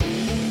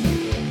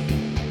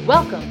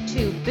Welcome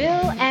to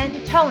Bill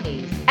and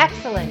Tony's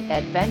Excellent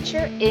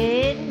Adventure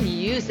in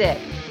Music.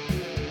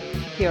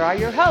 Here are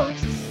your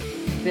hosts,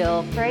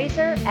 Bill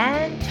Fraser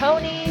and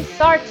Tony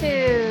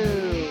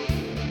Sartu.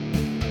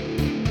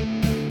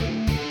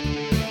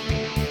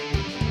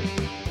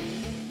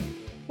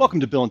 Welcome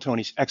to Bill and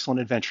Tony's Excellent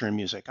Adventure in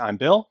Music. I'm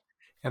Bill.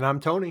 And I'm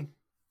Tony.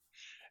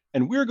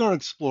 And we're going to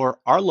explore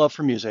our love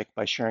for music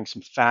by sharing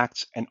some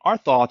facts and our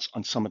thoughts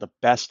on some of the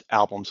best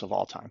albums of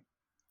all time.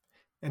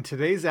 And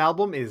today's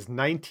album is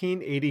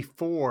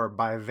 1984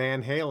 by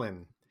Van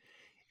Halen.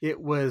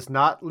 It was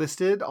not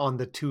listed on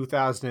the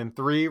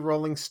 2003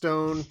 Rolling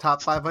Stone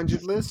Top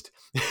 500 list.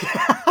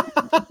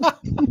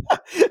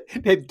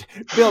 Hey,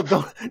 Bill,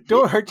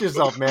 don't hurt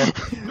yourself, man.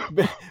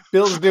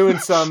 Bill's doing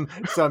some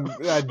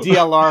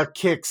DLR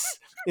kicks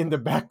in the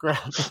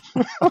background.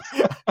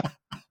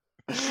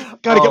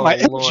 Got to get my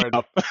energy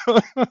up.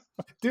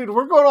 Dude,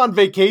 we're going on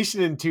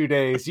vacation in 2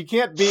 days. You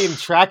can't be in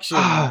traction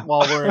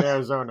while we're in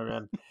Arizona,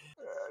 man.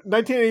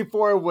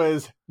 1984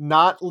 was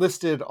not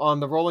listed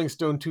on the Rolling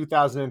Stone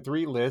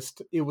 2003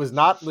 list. It was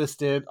not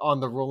listed on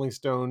the Rolling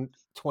Stone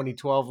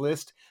 2012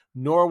 list,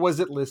 nor was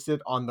it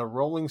listed on the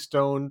Rolling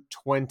Stone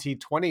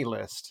 2020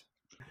 list.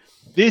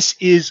 This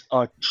is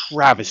a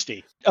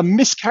travesty, a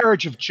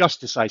miscarriage of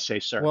justice, I say,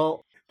 sir.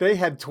 Well, they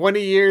had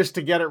 20 years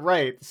to get it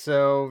right,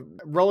 so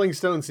Rolling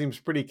Stone seems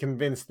pretty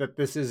convinced that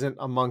this isn't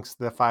amongst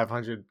the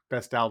 500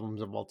 best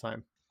albums of all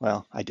time.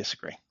 Well, I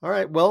disagree. All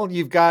right. Well,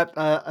 you've got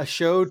a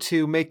show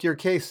to make your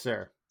case,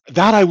 sir.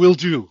 That I will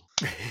do.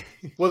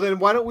 Well, then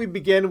why don't we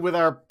begin with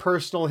our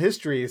personal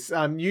histories?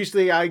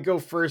 Usually I go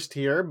first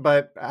here,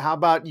 but how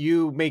about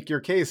you make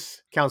your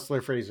case, Counselor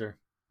Fraser?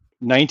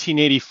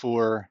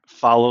 1984,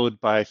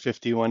 followed by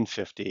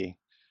 5150,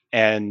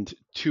 and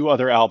two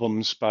other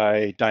albums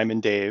by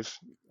Diamond Dave,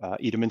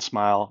 Eat 'Em and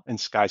Smile, and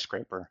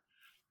Skyscraper,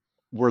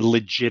 were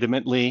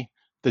legitimately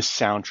the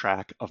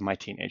soundtrack of my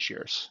teenage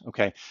years.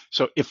 Okay.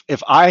 So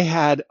if I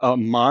had a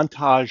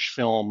montage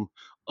film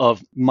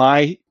of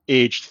my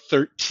age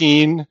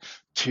 13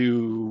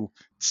 to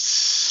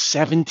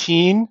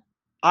 17,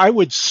 I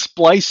would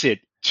splice it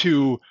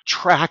to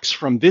tracks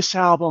from this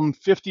album,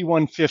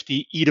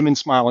 5150, Eat 'Em and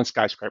Smile, and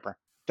Skyscraper.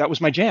 That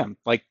was my jam.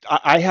 Like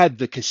I had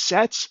the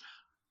cassettes,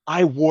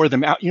 I wore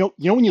them out. You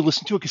know when you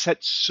listen to a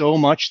cassette so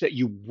much that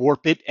you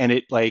warp it and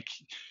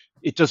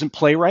it doesn't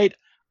play right?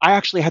 I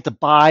actually had to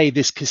buy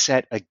this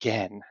cassette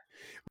again.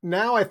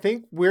 Now I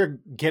think we're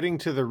getting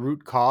to the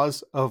root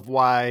cause of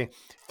why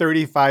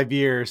 35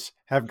 years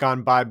have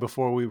gone by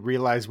before we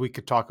realized we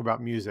could talk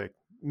about music.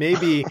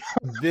 Maybe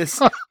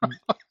this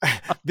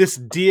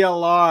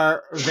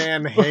DLR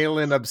Van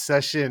Halen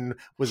obsession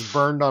was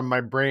burned on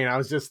my brain. I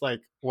was just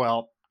like,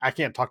 well, I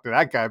can't talk to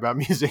that guy about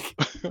music.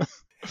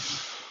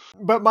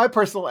 But my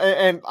personal,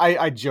 and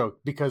I joke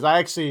because I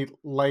actually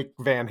like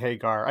Van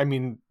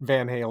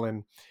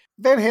Halen.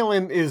 Van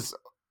Halen is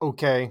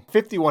okay.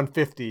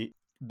 5150,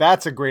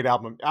 that's a great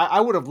album. I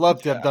would have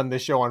loved to have done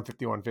this show on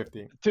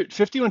 5150. Dude,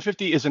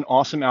 5150 is an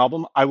awesome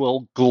album. I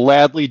will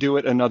gladly do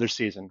it another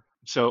season.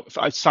 So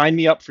sign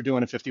me up for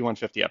doing a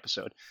 5150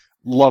 episode.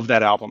 Love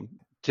that album.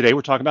 Today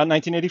we're talking about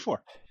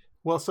 1984.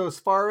 Well, so as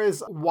far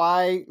as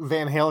why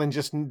Van Halen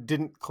just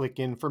didn't click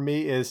in for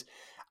me is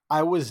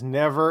I was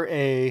never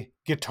a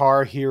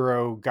Guitar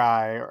Hero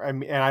guy.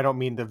 And I don't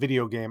mean the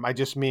video game. I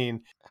just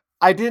mean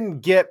I didn't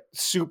get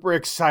super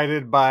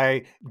excited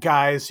by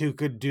guys who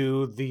could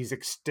do these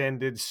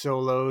extended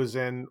solos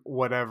and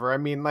whatever. I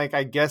mean,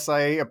 I guess I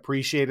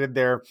appreciated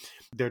their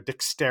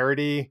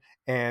dexterity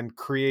and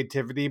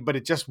creativity, but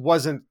it just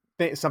wasn't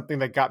something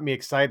that got me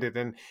excited.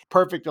 And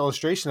perfect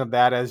illustration of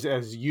that,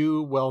 as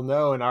you well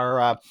know, and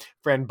our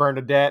friend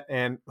Bernadette,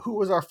 and who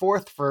was our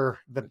fourth for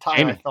the time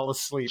Jamie. I fell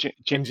asleep?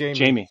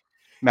 Jamie.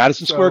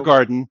 Madison Square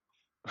Garden.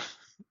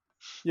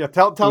 Yeah,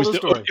 tell the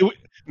story.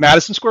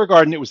 Madison Square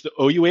Garden. It was the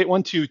OU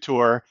 812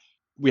 tour.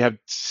 We have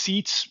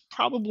seats,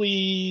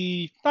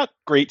 probably not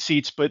great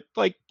seats, but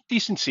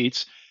decent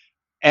seats.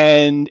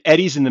 And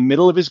Eddie's in the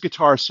middle of his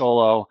guitar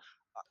solo.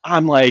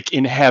 I'm like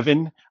in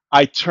heaven.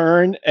 I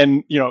turn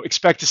and,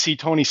 expect to see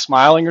Tony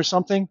smiling or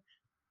something.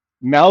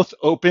 Mouth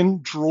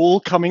open, drool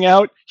coming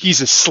out.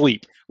 He's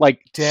asleep,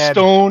 dead,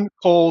 stone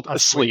cold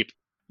asleep.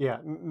 Yeah,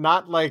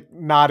 not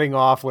nodding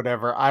off,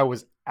 whatever. I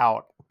was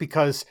out.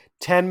 Because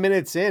 10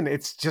 minutes in,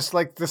 it's just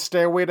like the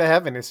Stairway to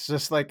Heaven. It's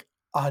just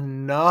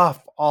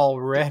enough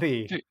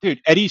already.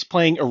 Dude, Eddie's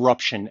playing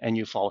Eruption and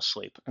you fall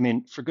asleep. I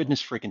mean, for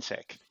goodness freaking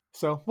sake.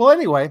 So, well,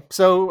 anyway,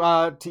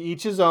 to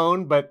each his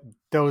own, but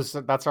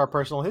that's our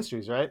personal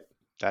histories, right?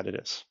 That it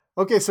is.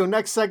 Okay, so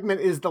next segment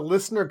is the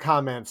listener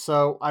comments.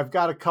 So I've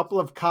got a couple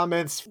of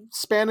comments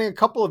spanning a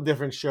couple of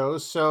different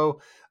shows.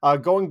 So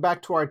going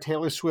back to our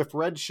Taylor Swift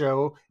Red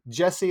show,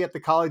 Jessie at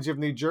the College of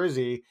New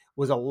Jersey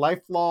was a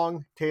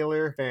lifelong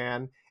Taylor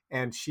fan,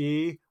 and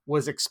she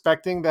was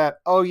expecting that,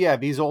 oh yeah,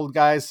 these old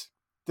guys,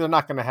 they're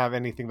not going to have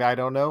anything that I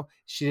don't know.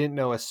 She didn't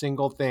know a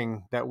single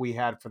thing that we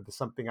had for the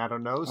Something I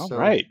Don't Know.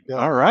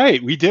 All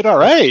right. We did all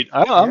right.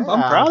 I'm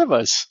proud of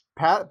us.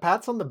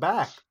 Pats on the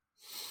back.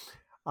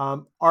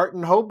 Art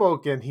in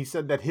Hoboken, he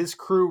said that his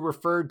crew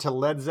referred to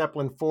Led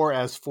Zeppelin 4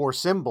 as Four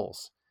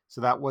Symbols.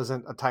 So that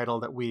wasn't a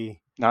title that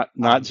we Not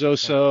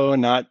Zoso,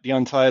 not the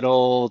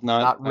Untitled,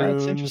 not not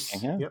that's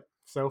interesting. runes. Yeah. Yep.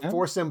 So Yeah.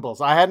 Four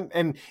Symbols. I hadn't,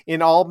 and in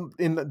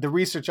the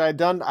research I had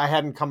done, I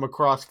hadn't come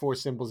across Four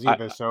Symbols I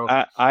either. So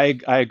I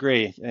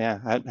agree. Yeah,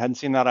 I hadn't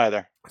seen that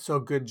either. so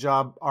good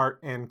job, Art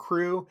and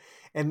crew.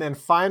 And then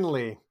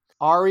finally,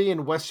 Ari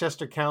in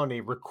Westchester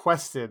County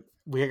requested.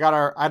 We got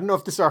our. I don't know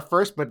if this is our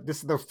first, but this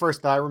is the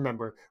first that I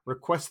remember.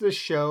 Requested a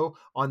show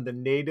on the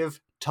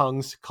Native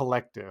Tongues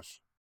Collective.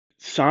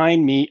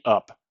 Sign me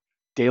up.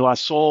 De La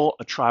Soul,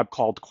 A Tribe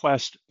Called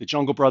Quest, the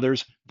Jungle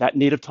Brothers, that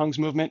Native Tongues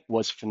movement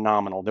was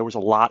phenomenal. There was a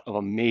lot of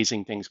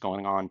amazing things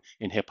going on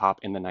in hip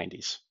hop in the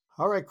 90s.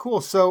 All right,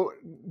 cool. So,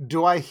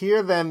 do I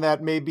hear then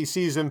that maybe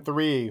season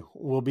 3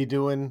 will be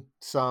doing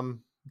some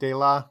De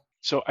La?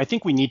 So I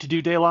think we need to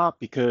do De La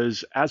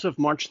because as of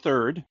March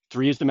 3rd,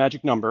 3 is the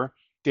magic number.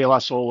 De La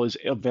Soul is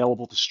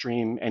available to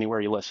stream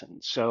anywhere you listen.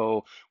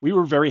 So we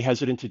were very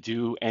hesitant to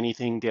do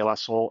anything De La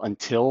Soul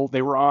until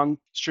they were on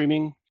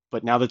streaming.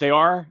 But now that they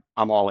are,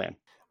 I'm all in.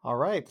 All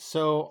right.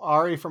 So,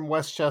 Ari from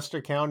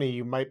Westchester County,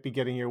 you might be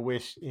getting your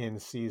wish in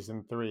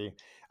season 3.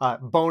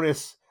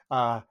 Bonus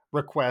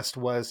request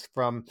was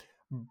from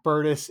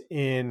Burtis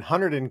in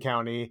Hunterdon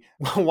County,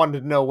 wanted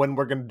to know when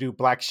we're going to do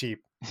Black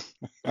Sheep.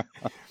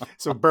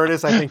 So,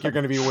 Burtis, I think you're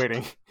going to be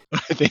waiting.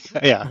 I think,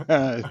 yeah,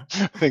 I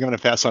think I'm going to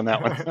pass on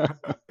that one.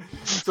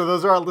 So,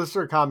 those are our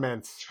listener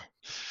comments.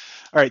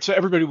 All right, so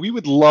everybody, we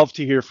would love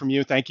to hear from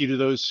you. Thank you to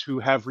those who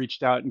have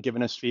reached out and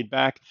given us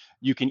feedback.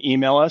 You can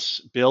email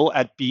us,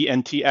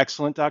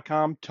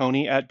 bill@bntexcellent.com,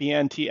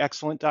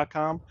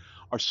 tony@bntexcellent.com.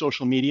 Our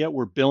social media,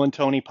 we're Bill and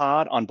Tony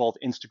Pod on both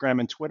Instagram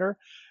and Twitter,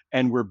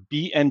 and we're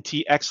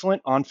BNT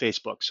Excellent on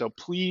Facebook. So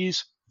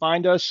please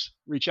find us,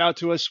 reach out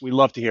to us. We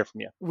love to hear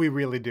from you. We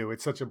really do.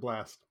 It's such a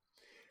blast.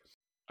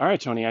 All right,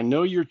 Tony, I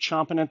know you're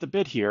chomping at the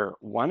bit here.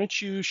 Why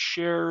don't you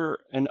share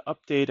an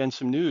update and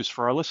some news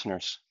for our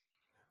listeners?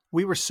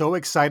 We were so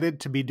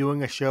excited to be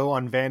doing a show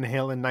on Van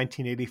Halen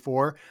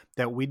 1984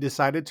 that we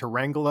decided to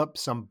wrangle up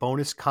some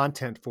bonus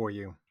content for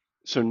you.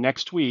 So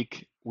next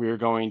week, we're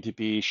going to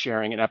be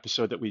sharing an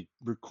episode that we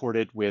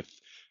recorded with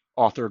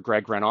author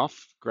Greg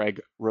Renoff. Greg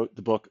wrote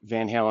the book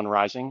Van Halen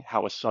Rising,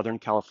 How a Southern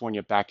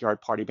California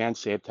Backyard Party Band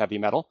Saved Heavy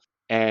Metal.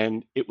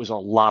 And it was a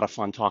lot of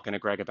fun talking to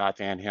Greg about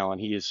Van Halen.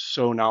 He is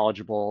so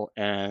knowledgeable,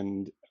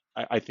 and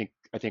I think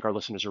our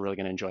listeners are really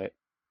going to enjoy it.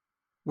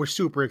 We're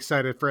super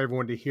excited for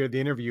everyone to hear the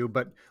interview,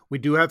 but we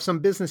do have some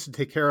business to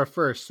take care of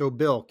first. So,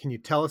 Bill, can you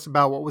tell us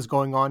about what was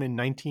going on in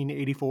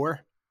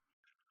 1984?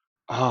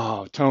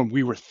 Oh, Tone,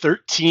 we were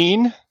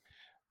 13.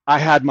 I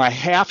had my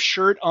half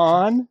shirt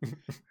on.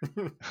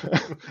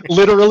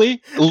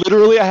 literally,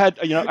 I had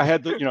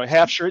the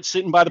half shirt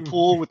sitting by the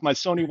pool with my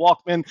Sony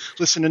Walkman,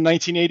 listening to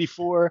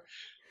 1984.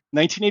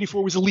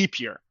 1984 was a leap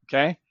year,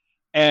 okay?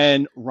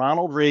 And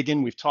Ronald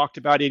Reagan, we've talked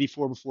about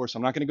 84 before, so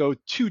I'm not going to go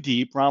too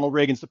deep. Ronald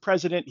Reagan's the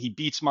president. He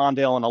beats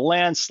Mondale in a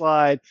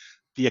landslide.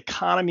 The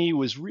economy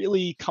was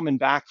really coming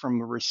back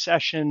from a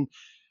recession.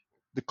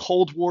 The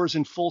Cold War's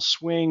in full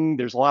swing.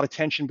 There's a lot of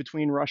tension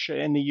between Russia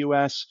and the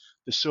US.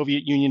 The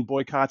Soviet Union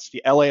boycotts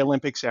the LA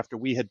Olympics after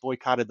we had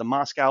boycotted the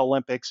Moscow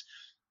Olympics.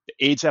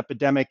 The AIDS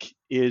epidemic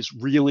is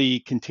really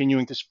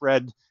continuing to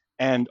spread,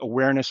 and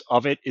awareness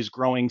of it is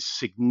growing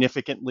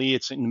significantly.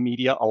 It's in the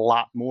media a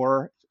lot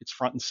more. It's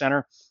front and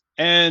center.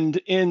 And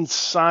in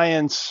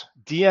science,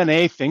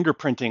 DNA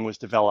fingerprinting was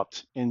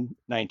developed in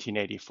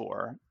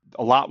 1984.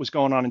 A lot was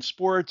going on in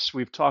sports.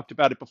 We've talked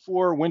about it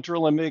before. Winter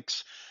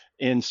Olympics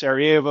in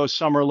Sarajevo,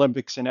 Summer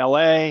Olympics in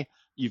LA.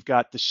 You've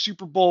got the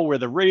Super Bowl where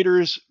the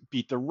Raiders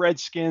beat the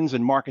Redskins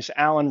and Marcus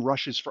Allen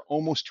rushes for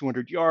almost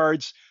 200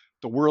 yards.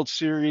 The World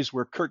Series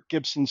where Kirk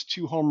Gibson's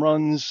 2 home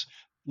runs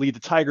lead the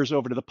Tigers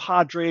over to the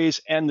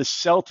Padres, and the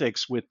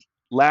Celtics with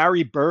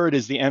Larry Bird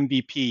as the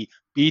MVP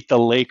beat the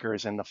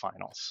Lakers in the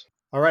finals.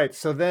 All right,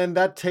 so then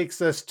that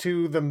takes us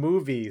to the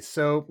movies.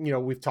 So,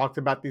 we've talked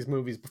about these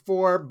movies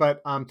before,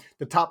 but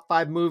the top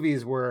 5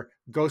 movies were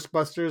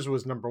Ghostbusters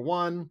was number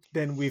 1.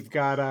 Then we've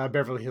got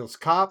Beverly Hills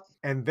Cop.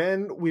 And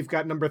then we've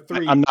got number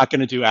 3. I'm not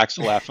going to do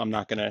Axel F. I'm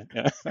not going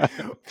to. I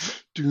thought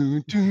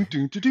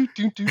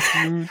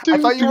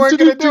you weren't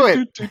going to do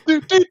it.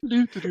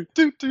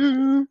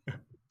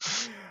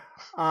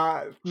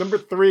 Number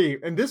 3,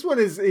 and this one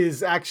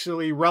is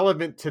actually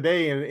relevant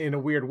today in a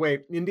weird way.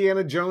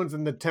 Indiana Jones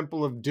and the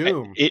Temple of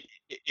Doom. It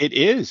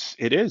is.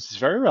 It's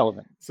very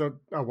relevant. So,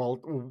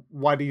 well,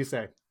 why do you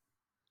say?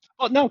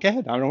 Oh no, go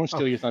ahead. I don't want to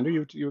steal your thunder.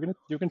 You were gonna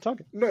talk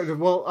it. No,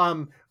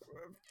 well,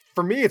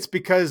 for me, it's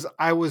because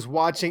I was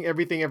watching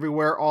Everything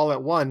Everywhere All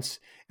at Once.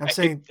 I'm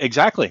saying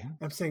exactly.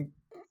 I'm saying,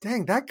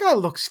 dang, that guy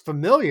looks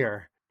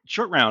familiar.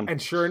 Short Round. And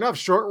sure enough,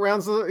 Short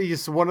Round's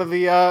he's one of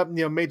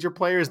the major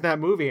players in that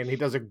movie, and he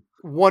does a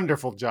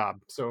wonderful job.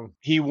 So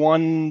he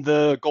won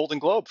the Golden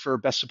Globe for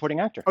Best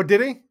Supporting Actor. Oh,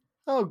 did he?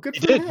 Oh, good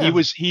for him. He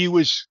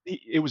was.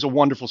 It was a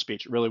wonderful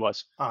speech. It really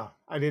was.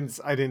 I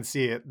didn't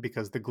see it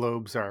because the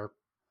Globes are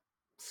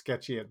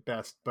sketchy at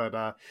best.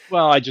 But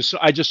Well, I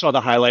just saw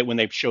the highlight when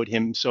they showed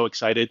him so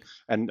excited,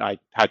 and I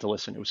had to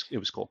listen. It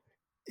was cool.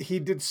 he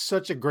did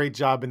such a great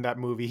job in that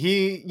movie.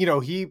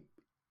 He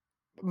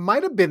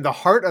might have been the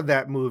heart of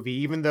that movie,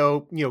 even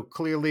though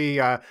clearly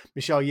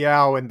Michelle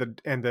Yeoh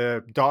and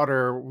the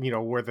daughter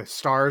were the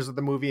stars of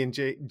the movie, and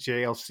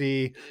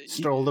JLC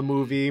stole the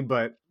movie,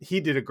 but he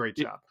did a great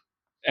job.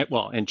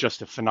 Well, and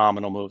just a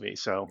phenomenal movie.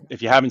 So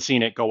if you haven't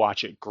seen it, go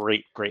watch it.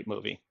 Great, great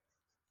movie.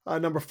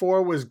 Number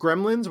 4 was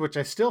Gremlins, which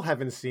I still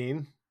haven't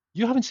seen.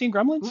 You haven't seen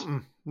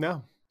Gremlins?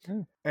 No.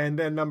 Hmm. And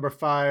then number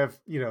 5,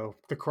 The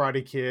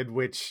Karate Kid,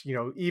 which,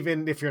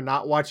 even if you're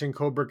not watching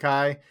Cobra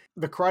Kai,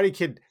 The Karate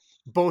Kid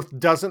both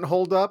doesn't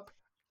hold up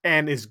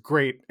and is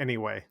great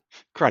anyway.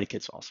 Karate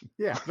Kid's awesome.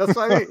 Yeah, that's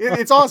what I mean.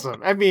 It's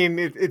awesome. I mean,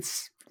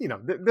 it's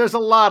there's a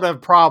lot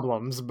of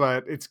problems,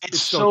 but it's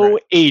so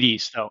great.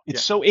 80s though.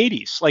 It's so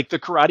 80s. Like The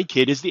Karate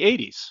Kid is the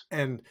 80s.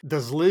 And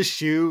does Liz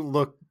Shue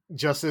look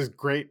just as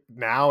great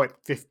now at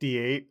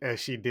 58 as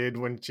she did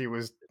when she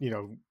was,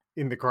 in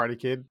The Karate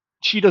Kid?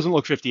 She doesn't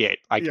look 58,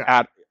 like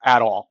at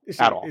all.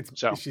 At all.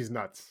 So she's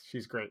nuts.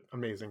 She's great.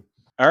 Amazing.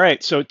 All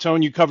right. So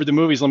Tone, you covered the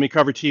movies. Let me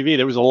cover TV.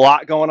 There was a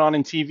lot going on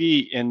in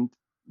TV in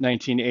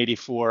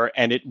 1984,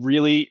 and it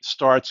really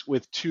starts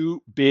with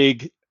two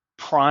big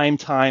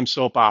primetime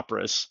soap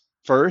operas.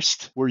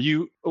 First,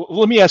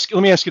 let me ask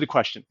you the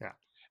question. Yeah.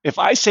 If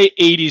I say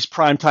 80s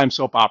primetime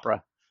soap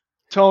opera,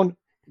 Tone,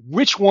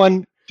 which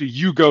one do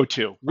you go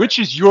to? Which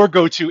is your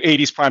go-to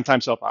 80s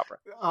primetime soap opera?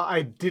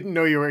 I didn't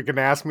know you were going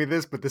to ask me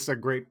this, but this is a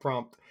great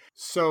prompt.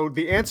 So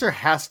the answer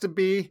has to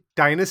be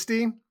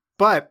Dynasty.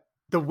 But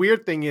the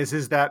weird thing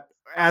is that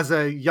as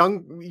a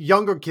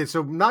younger kid,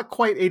 so not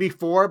quite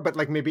 84, but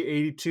like maybe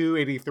 82,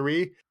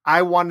 83,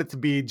 I wanted to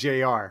be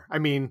JR. I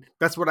mean,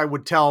 that's what I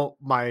would tell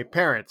my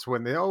parents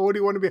when they, what do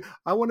you want to be?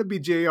 I want to be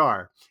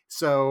JR.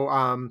 So,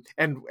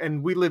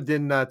 and we lived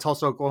in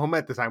Tulsa, Oklahoma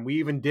at the time. We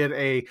even did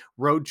a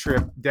road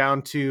trip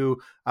down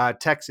to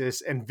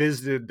Texas and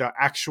visited the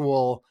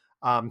actual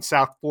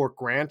South Fork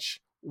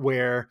Ranch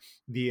where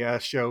the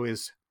show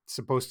is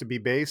supposed to be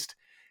based.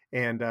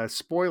 And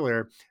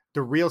spoiler,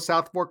 the real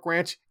South Fork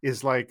Ranch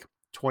is like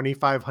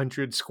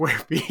 2,500 square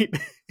feet.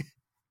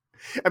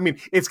 I mean,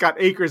 it's got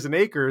acres and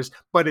acres,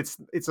 but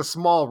it's a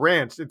small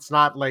ranch. It's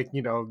not like,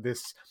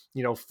 this,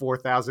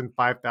 4,000,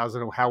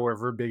 5,000, or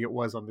however big it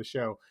was on the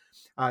show.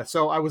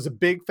 So I was a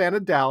big fan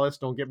of Dallas,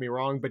 don't get me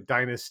wrong, but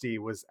Dynasty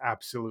was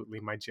absolutely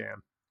my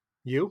jam.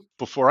 You?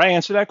 Before I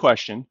answer that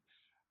question,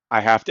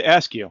 I have to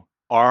ask you,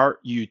 are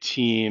you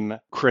team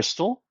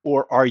Crystal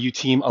or are you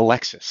team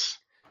Alexis?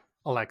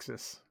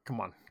 Alexis,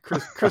 come on.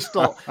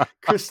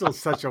 Crystal's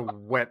such a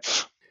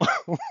wet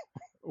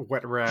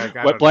rag.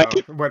 Wet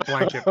blanket. Wet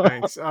blanket.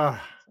 Thanks.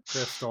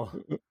 Crystal.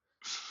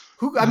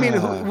 Who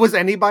was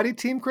anybody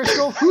team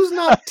Crystal? Who's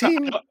not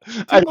team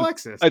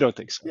Alexis? I don't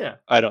think so. Yeah.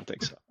 I don't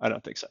think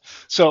so.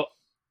 So, all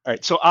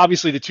right. So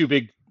obviously the two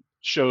big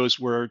shows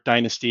were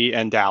Dynasty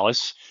and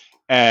Dallas.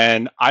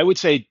 And I would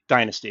say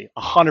Dynasty,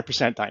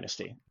 100%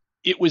 Dynasty.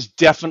 It was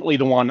definitely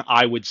the one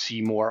I would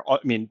see more. I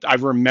mean, I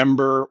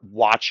remember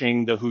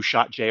watching the Who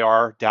Shot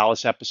JR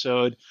Dallas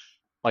episode.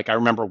 Like, I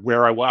remember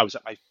where I was.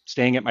 I was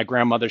staying at my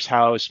grandmother's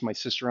house. My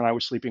sister and I were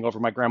sleeping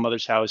over my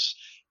grandmother's house.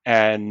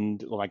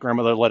 And my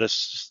grandmother let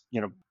us,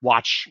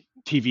 watch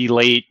TV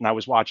late. And I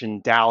was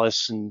watching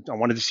Dallas and I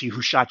wanted to see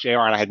Who Shot JR.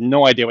 And I had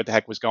no idea what the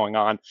heck was going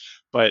on.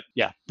 But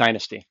yeah,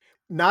 Dynasty.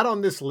 Not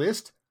on this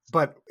list,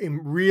 but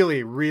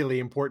really, really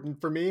important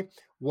for me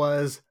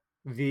was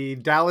the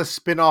Dallas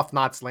spinoff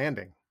Knots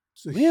Landing.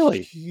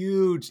 Really?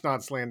 Huge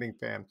Knots Landing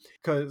fan.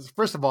 Because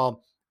first of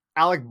all,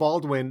 Alec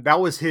Baldwin,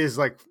 that was his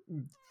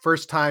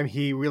first time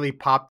he really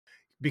popped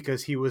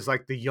because he was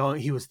the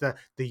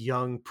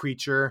young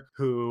preacher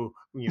who,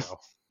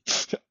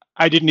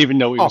 I didn't even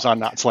know he was on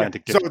Knots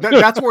Landing. So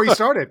that's where he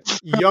started.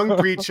 Young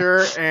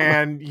preacher,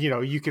 and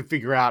you can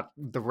figure out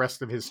the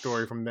rest of his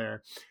story from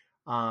there.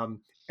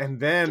 And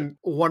then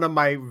one of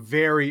my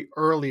very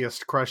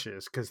earliest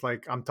crushes, because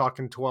I'm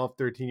talking 12,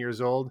 13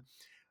 years old,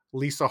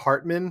 Lisa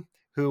Hartman,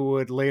 who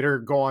would later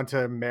go on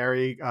to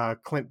marry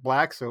Clint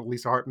Black. So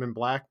Lisa Hartman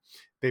Black,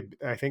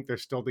 I think they're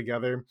still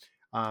together.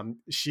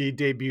 She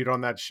debuted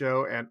on that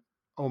show, and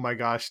oh my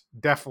gosh,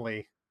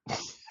 definitely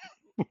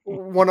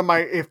one of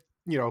my,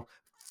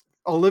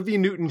 Olivia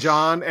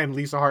Newton-John and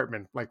Lisa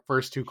Hartman,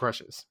 first two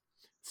crushes.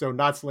 So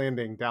Knots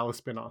Landing, Dallas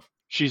spinoff.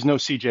 She's no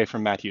CJ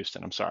from Matt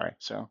Houston. I'm sorry.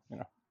 So,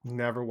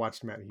 Never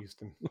watched Matt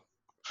Houston.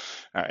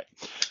 All right.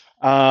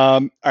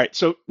 All right.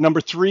 So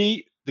number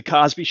 3, The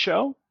Cosby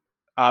Show,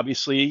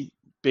 obviously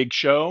big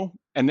show.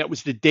 And that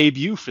was the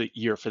debut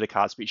year for The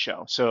Cosby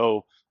Show.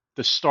 So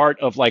the start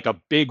of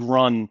a big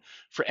run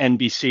for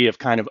NBC of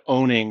kind of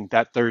owning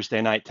that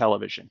Thursday night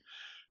television.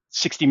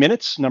 60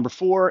 Minutes, number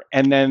 4.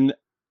 And then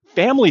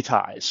Family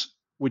Ties,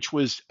 which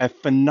was a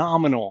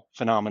phenomenal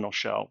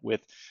show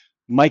with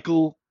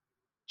Michael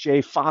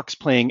J. Fox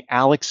playing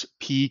Alex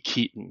P.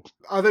 Keaton.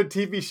 Other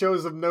TV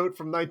shows of note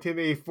from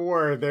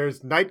 1984,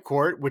 there's Night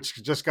Court,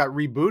 which just got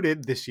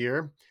rebooted this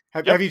year.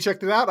 Have you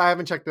checked it out? I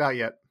haven't checked it out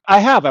yet. I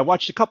have. I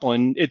watched a couple,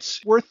 and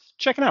it's worth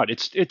checking out.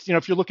 It's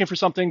if you're looking for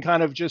something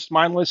kind of just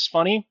mindless,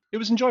 funny, it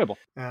was enjoyable.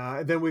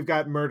 Then we've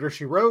got Murder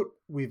She Wrote,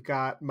 we've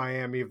got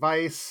Miami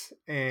Vice,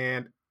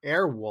 and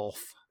Airwolf.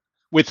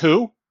 With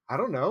who? I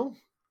don't know.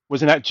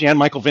 Wasn't that Jan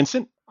Michael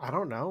Vincent? I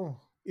don't know.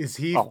 Is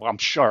he? Oh, I'm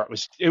sure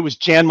it was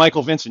Jan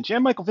Michael Vincent.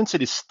 Jan Michael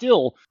Vincent is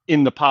still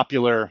in the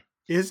popular.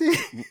 Is he?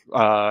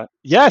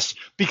 Yes,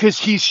 because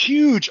he's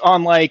huge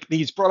on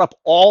he's brought up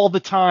all the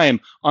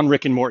time on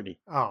Rick and Morty.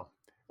 Oh.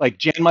 Like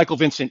Jan Michael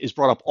Vincent is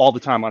brought up all the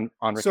time on Rick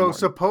and So Morty.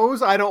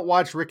 suppose I don't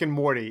watch Rick and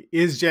Morty.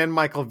 Is Jan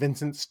Michael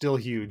Vincent still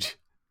huge?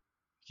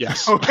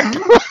 Yes. Okay.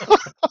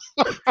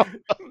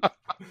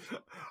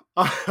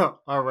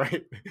 All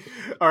right.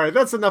 All right.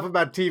 That's enough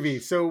about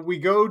TV. So we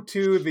go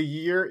to the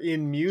year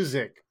in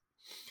music.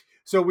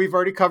 So we've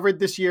already covered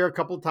this year a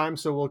couple of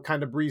times, so we'll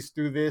kind of breeze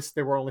through this.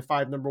 There were only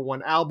 5 number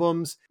one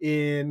albums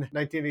in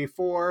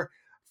 1984.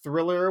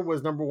 Thriller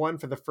was number one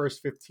for the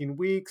first 15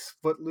 weeks.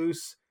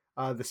 Footloose,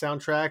 the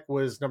soundtrack,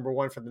 was number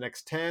one for the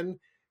next 10.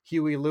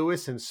 Huey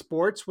Lewis in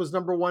Sports was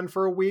number one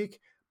for a week.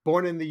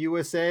 Born in the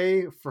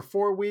USA for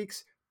 4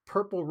 weeks.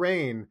 Purple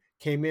Rain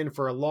came in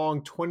for a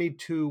long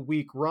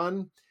 22-week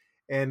run.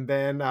 And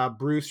then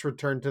Bruce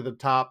returned to the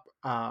top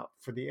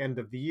for the end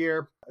of the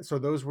year. So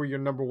those were your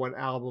number one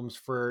albums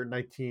for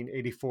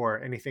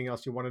 1984. Anything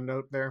else you want to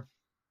note there?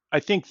 I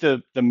think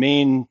the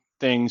main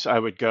things I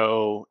would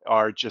go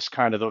are just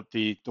kind of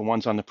the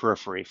ones on the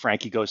periphery.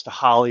 Frankie Goes to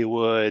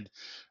Hollywood,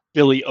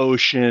 Billy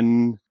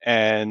Ocean,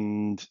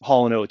 and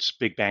Hall & Oates'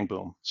 Big Bang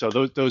Boom. So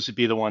those would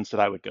be the ones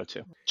that I would go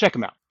to. Check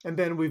them out. And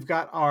then we've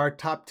got our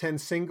top 10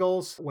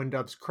 singles: When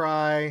Doves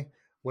Cry,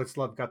 What's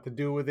Love Got to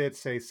Do with It,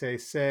 Say, Say,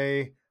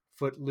 Say,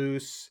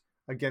 Footloose,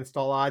 Against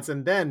All Odds.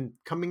 And then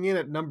coming in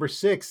at number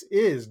 6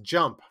 is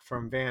Jump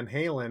from Van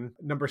Halen.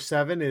 Number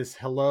 7 is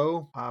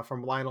Hello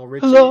from Lionel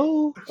Richie.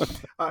 Hello.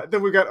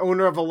 Then we've got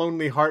Owner of a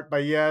Lonely Heart by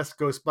Yes,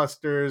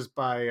 Ghostbusters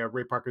by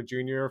Ray Parker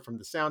Jr. from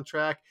the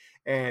soundtrack,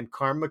 and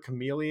Karma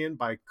Chameleon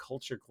by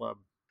Culture Club.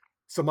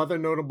 Some other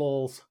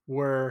notables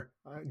were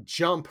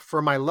Jump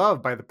for My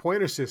Love by the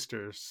Pointer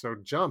Sisters. So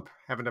Jump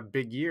having a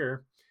big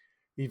year.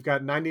 You've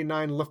got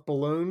 99 Lift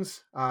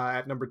Balloons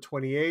at number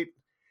 28.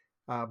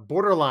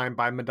 Borderline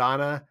by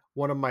Madonna.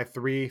 One of my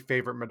 3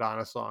 favorite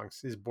Madonna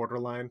songs is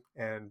Borderline.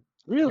 And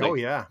Really? oh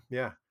yeah.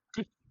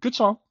 Good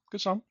song.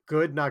 Good song.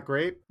 Good, not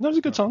great. That was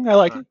a good song. I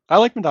like it. I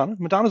like Madonna.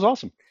 Madonna's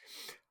awesome.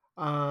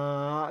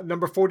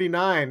 Number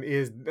 49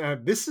 is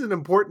this is an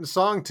important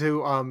song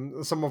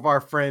to some of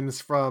our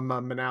friends from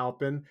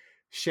Manalapan.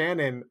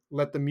 Shannon,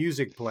 Let the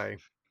Music Play.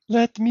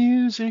 Let the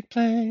music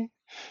play.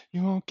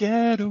 You won't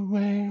get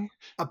away.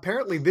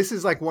 Apparently, this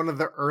is like one of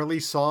the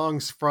early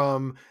songs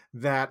from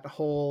that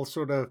whole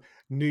sort of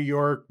New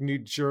York, New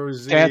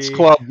Jersey dance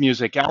club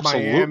music.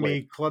 Absolutely.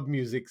 Miami club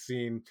music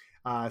scene.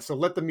 So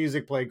Let the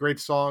Music Play. Great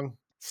song.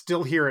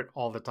 Still hear it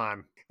all the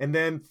time. And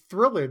then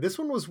Thriller. This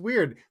one was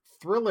weird.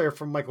 Thriller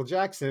from Michael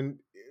Jackson,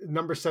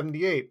 number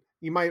 78.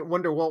 You might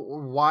wonder, well,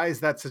 why is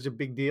that such a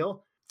big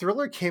deal?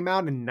 Thriller came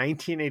out in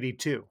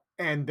 1982,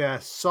 and the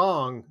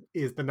song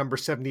is the number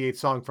 78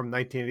 song from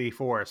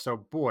 1984. So,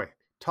 boy,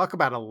 talk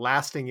about a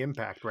lasting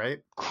impact, right?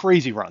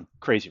 Crazy run.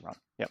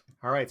 Yep.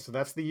 All right, so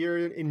that's the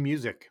year in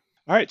music.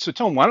 All right, so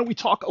Tone, why don't we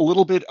talk a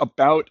little bit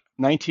about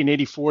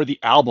 1984, the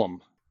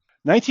album?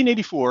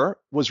 1984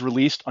 was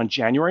released on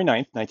January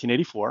 9th,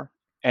 1984,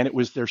 and it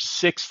was their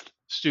 6th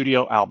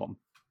studio album.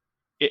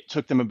 It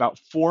took them about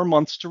 4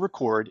 months to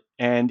record,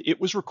 and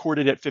it was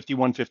recorded at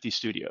 5150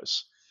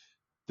 Studios.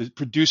 The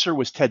producer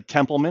was Ted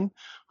Templeman,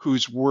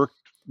 who's worked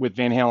with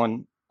Van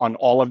Halen on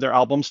all of their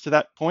albums to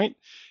that point,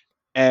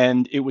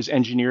 and it was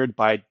engineered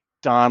by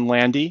Don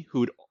Landy,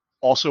 who'd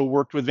also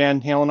worked with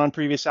Van Halen on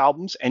previous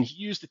albums, and he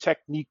used a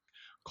technique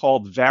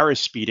called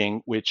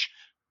varispeeding, which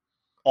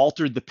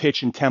altered the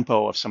pitch and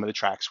tempo of some of the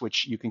tracks,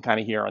 which you can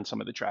kind of hear on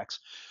some of the tracks.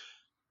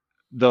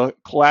 The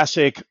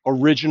classic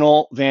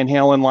original Van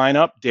Halen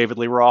lineup: David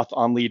Lee Roth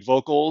on lead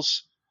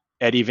vocals,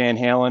 Eddie Van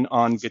Halen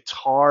on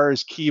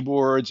guitars,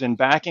 keyboards, and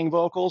backing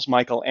vocals,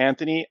 Michael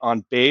Anthony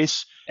on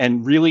bass,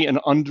 and really an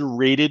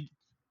underrated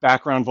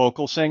background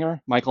vocal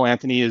singer. Michael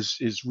Anthony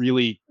is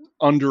really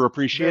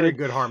underappreciated. Very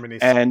good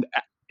harmonies.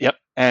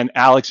 And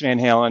Alex Van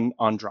Halen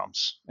on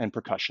drums and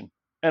percussion.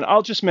 And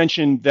I'll just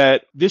mention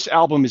that this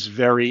album is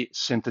very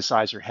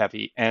synthesizer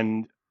heavy,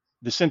 and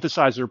the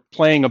synthesizer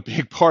playing a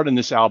big part in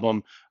this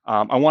album.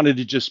 I wanted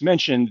to just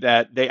mention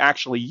that they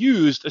actually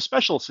used a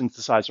special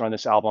synthesizer on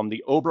this album,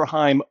 the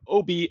Oberheim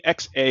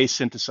OBXA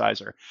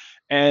synthesizer.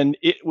 And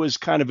it was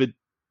kind of a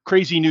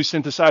crazy new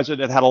synthesizer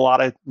that had a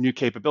lot of new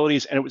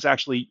capabilities, and it was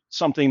actually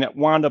something that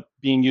wound up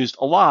being used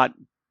a lot,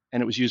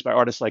 and it was used by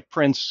artists like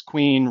Prince,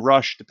 Queen,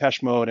 Rush,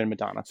 Depeche Mode, and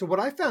Madonna. So what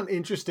I found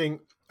interesting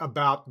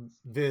about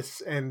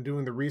this and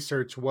doing the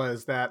research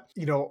was that,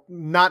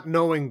 not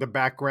knowing the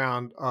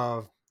background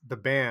of the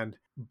band,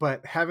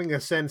 but having a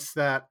sense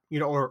that,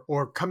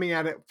 or coming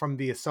at it from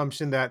the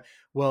assumption that,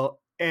 well,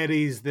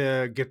 Eddie's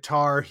the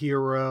guitar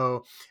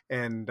hero,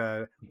 and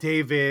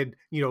David,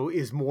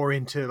 is more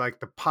into like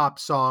the pop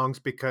songs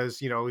because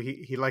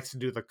he likes to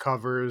do the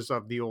covers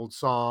of the old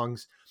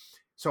songs.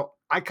 So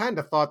I kind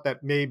of thought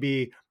that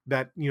maybe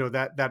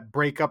that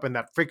breakup and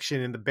that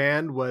friction in the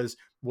band was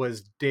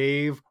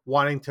Dave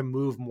wanting to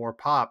move more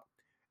pop,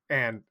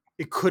 and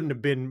it couldn't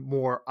have been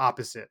more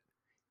opposite.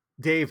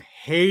 Dave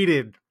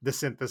hated the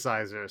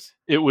synthesizers.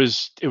 It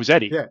was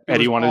Eddie. Yeah, it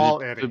Eddie was wanted all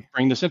to Eddie.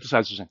 bring the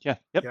synthesizers in. Yeah.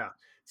 Yep. Yeah.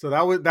 So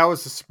that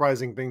was a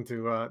surprising thing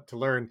to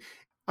learn.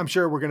 I'm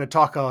sure we're going to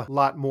talk a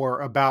lot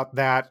more about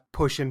that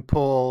push and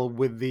pull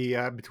with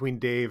the between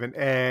Dave and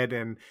Ed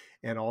and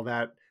all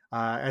that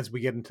as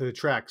we get into the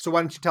track. So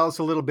why don't you tell us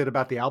a little bit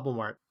about the album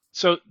art?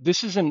 So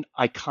this is an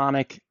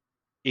iconic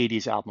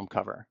 80s album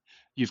cover.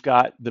 You've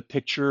got the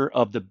picture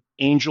of the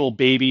angel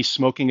baby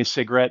smoking a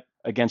cigarette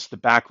against the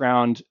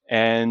background,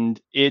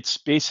 and it's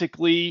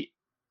basically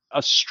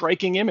a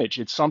striking image.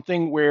 It's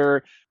something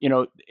where,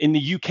 in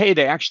the UK,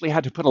 they actually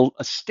had to put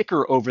a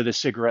sticker over the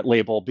cigarette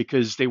label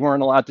because they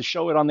weren't allowed to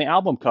show it on the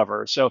album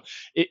cover. So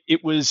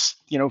it was,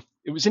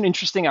 it was an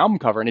interesting album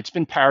cover, and it's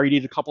been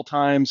parodied a couple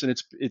times, and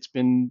it's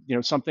been,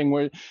 something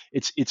where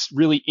it's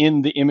really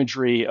in the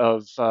imagery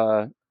of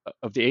the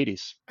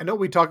 80s. I know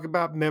we talk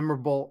about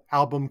memorable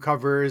album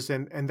covers,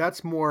 and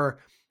that's more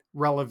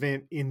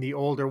relevant in the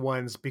older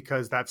ones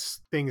because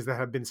that's things that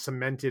have been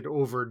cemented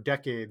over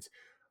decades.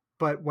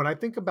 But when I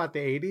think about the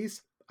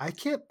 80s, I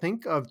can't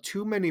think of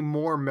too many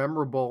more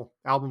memorable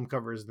album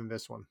covers than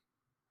this one.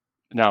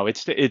 No,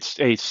 it's a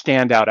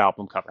standout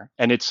album cover,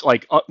 and it's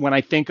like when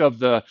I think of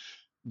the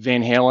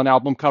Van Halen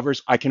album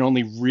covers, I can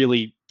only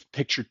really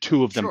picture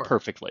two of them Sure.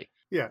 perfectly.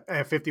 Yeah,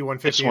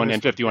 5150. This one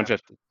and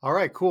 5150. Yeah. All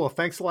right, cool.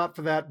 Thanks a lot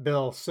for that,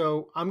 Bill.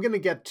 So I'm going to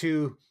get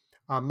to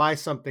my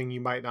something you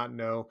might not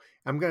know.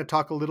 I'm going to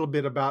talk a little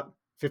bit about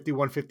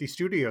 5150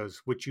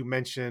 Studios, which you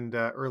mentioned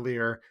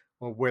earlier,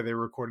 where they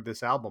recorded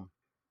this album.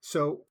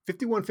 So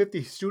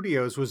 5150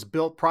 Studios was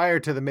built prior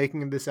to the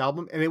making of this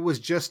album, and it was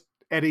just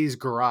Eddie's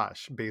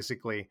garage,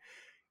 basically.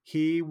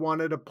 He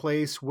wanted a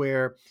place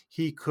where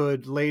he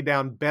could lay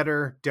down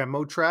better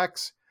demo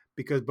tracks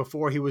because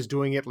before he was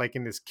doing it like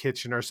in his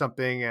kitchen or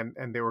something,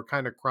 and they were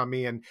kind of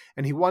crummy, and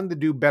he wanted to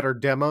do better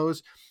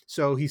demos.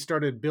 So he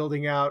started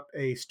building out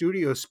a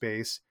studio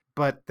space,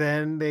 but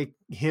then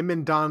him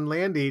and Don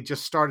Landy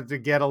just started to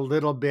get a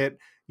little bit,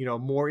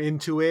 more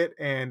into it,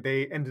 and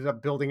they ended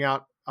up building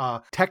out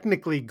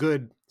technically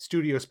good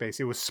studio space.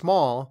 It was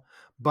small,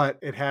 but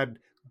it had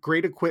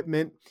great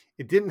equipment.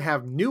 It didn't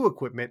have new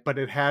equipment, but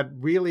it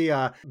had really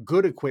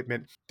good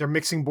equipment. Their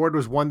mixing board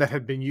was one that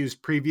had been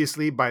used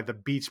previously by the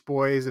Beach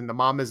Boys and the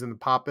Mamas and the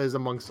Papas,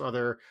 amongst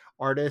other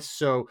artists.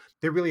 So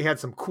they really had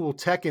some cool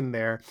tech in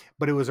there,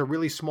 but it was a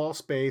really small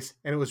space,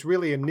 and it was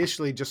really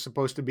initially just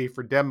supposed to be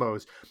for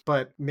demos.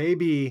 But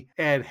maybe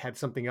Ed had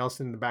something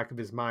else in the back of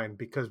his mind,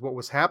 because what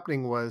was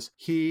happening was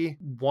he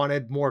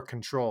wanted more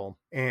control.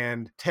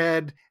 And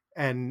Ted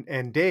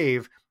and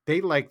Dave, they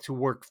like to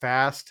work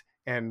fast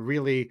and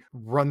really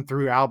run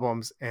through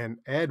albums, and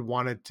Ed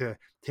wanted to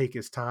take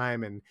his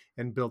time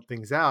and build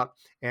things out.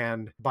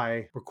 And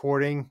by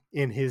recording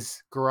in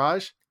his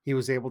garage, he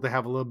was able to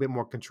have a little bit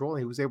more control.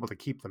 He was able to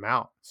keep them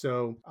out.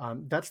 So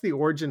that's the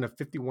origin of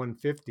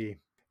 5150.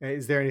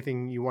 Is there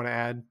anything you want to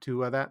add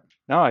to that?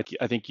 No,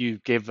 I think you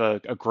gave a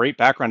great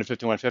background of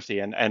 5150,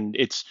 and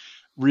it's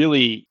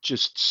really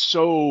just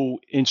so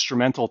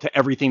instrumental to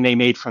everything they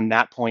made from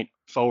that point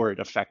forward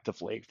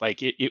effectively.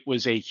 Like it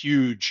was a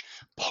huge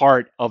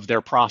part of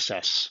their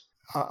process.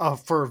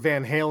 For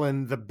Van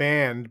Halen, the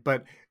band,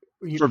 but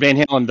For Van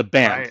Halen, the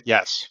band, right.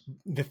 yes.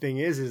 The thing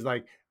is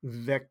like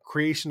the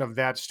creation of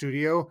that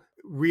studio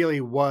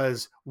really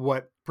was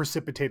what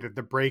precipitated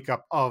the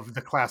breakup of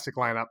the classic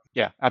lineup.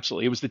 Yeah,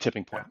 absolutely. It was the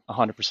tipping point,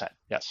 100%.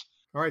 Yes.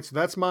 All right, so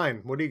that's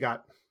mine. What do you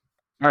got?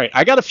 All right,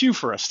 I got a few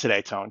for us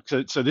today, Tone.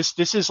 So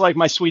this is like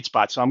my sweet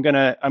spot. So I'm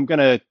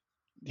gonna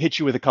hit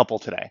you with a couple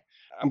today.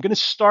 I'm gonna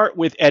start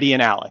with Eddie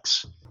and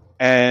Alex,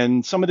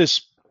 and some of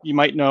this you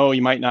might know,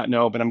 you might not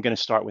know, but I'm gonna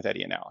start with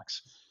Eddie and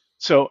Alex.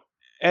 So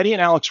Eddie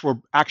and Alex were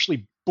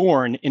actually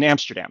born in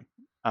Amsterdam.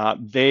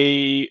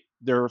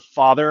 Their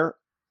father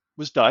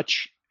was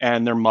Dutch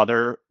and their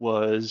mother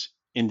was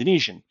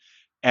Indonesian,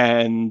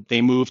 and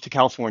they moved to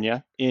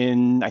California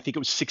in, I think it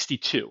was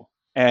 62,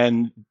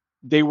 and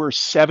they were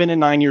 7 and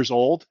 9 years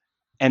old,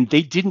 and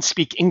they didn't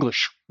speak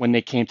English when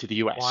they came to the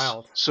US.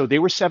 Wild. So they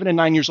were 7 and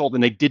 9 years old,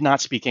 and they did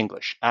not speak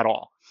English at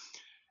all.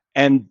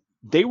 And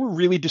they were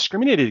really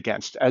discriminated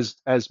against as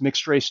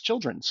mixed race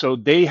children. So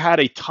they had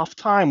a tough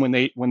time when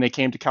they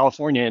came to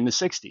California in the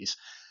 60s.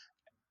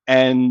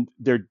 And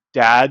their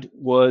dad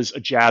was a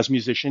jazz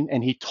musician,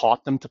 and he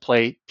taught them to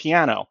play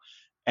piano.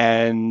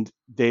 And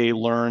they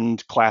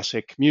learned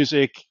classic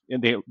music,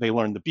 and they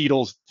learned the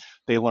Beatles,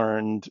 they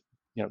learned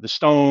the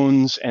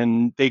Stones,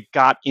 and they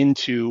got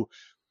into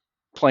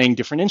playing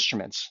different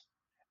instruments.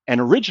 And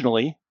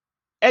originally,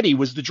 Eddie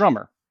was the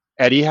drummer.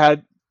 Eddie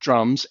had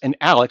drums, and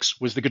Alex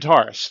was the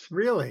guitarist.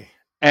 Really?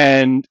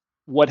 And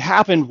what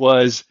happened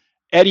was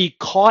Eddie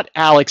caught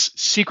Alex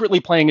secretly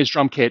playing his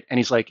drum kit, and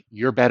he's like,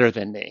 "You're better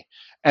than me,"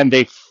 and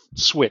they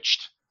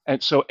switched,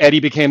 and so Eddie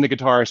became the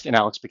guitarist, and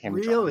Alex became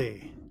the drummer.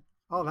 Really?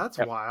 Oh, that's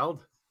Yep. wild.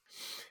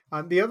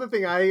 The other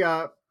thing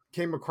I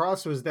came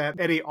across was that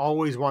Eddie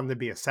always wanted to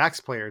be a sax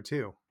player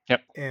too.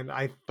 Yep. And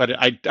But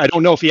I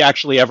don't know if he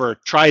actually ever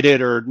tried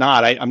it or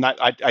not.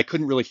 I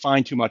couldn't really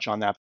find too much on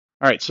that.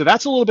 All right, so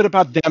that's a little bit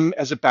about them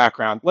as a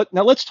background.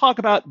 Now let's talk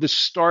about the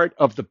start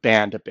of the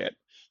band a bit.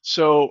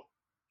 So,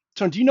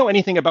 Tone, do you know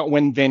anything about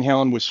when Van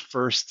Halen was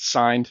first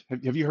signed?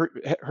 Have you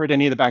heard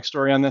any of the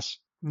backstory on this?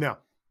 no,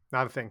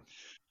 not a thing.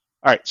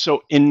 All right,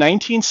 so in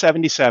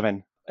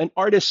 1977, an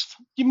artist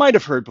you might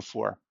have heard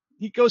before,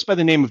 he goes by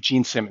the name of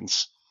Gene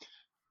Simmons,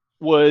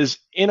 was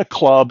in a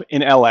club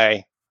in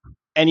LA,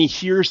 and he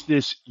hears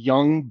this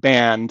young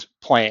band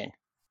playing.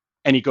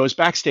 And he goes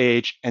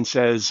backstage and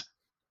says,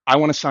 "I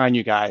want to sign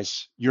you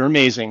guys. You're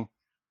amazing.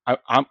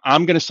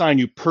 I'm going to sign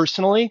you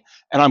personally,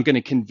 and I'm going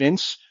to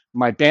convince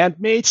my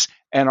bandmates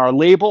and our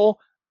label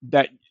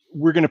that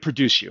we're going to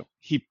produce you."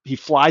 He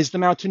flies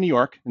them out to New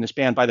York, and this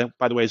band, by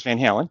the way, is Van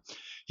Halen.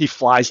 He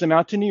flies them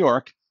out to New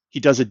York. He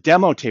does a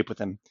demo tape with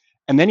them,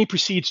 and then he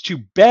proceeds to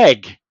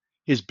beg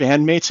his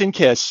bandmates in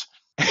Kiss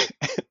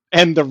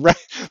and the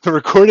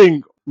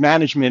recording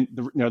management,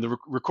 the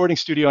recording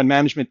studio and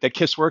management that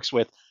Kiss works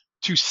with,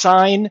 to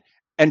sign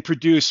and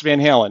produce Van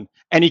Halen.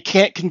 And he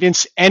can't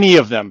convince any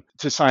of them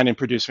to sign and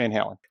produce Van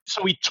Halen.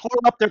 So he tore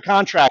up their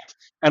contract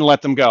and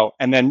let them go.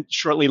 And then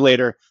shortly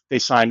later, they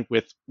signed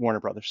with Warner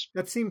Brothers.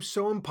 That seems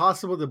so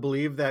impossible to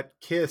believe that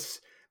Kiss,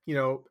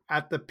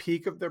 at the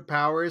peak of their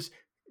powers,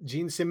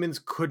 Gene Simmons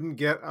couldn't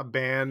get a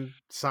band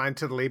signed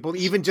to the label,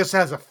 even just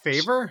as a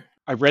favor.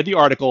 I've read the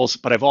articles,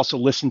 but I've also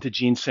listened to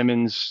Gene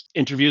Simmons'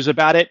 interviews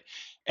about it.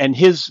 And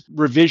his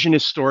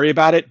revisionist story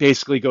about it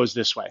basically goes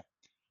this way: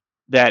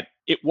 that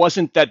it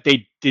wasn't that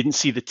they didn't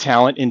see the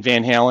talent in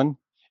Van Halen.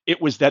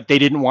 It was that they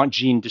didn't want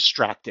Gene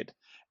distracted.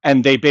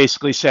 And they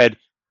basically said,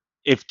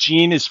 if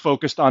Gene is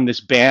focused on this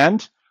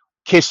band,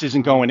 Kiss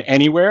isn't going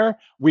anywhere.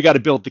 We got to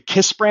build the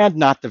Kiss brand,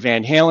 not the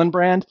Van Halen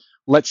brand.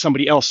 Let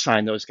somebody else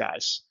sign those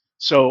guys.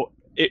 So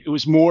it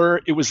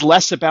was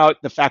less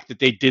about the fact that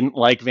they didn't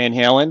like Van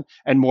Halen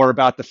and more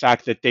about the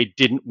fact that they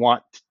didn't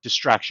want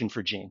distraction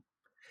for Gene.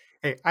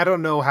 Hey, I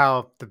don't know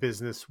how the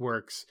business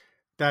works.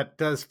 That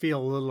does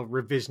feel a little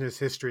revisionist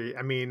history.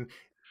 I mean,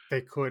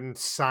 they couldn't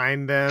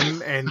sign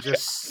them and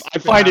just I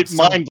find it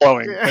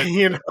mind-blowing.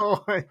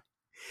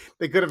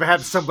 They could have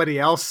had somebody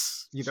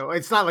else.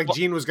 It's not like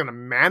Gene was going to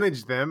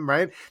manage them,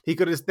 right? They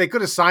could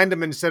have signed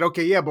them and said,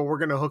 "Okay, yeah, but we're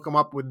going to hook them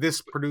up with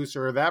this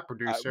producer or that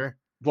producer."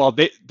 Well,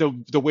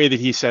 the way that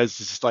he says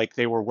is like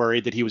they were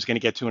worried that he was going to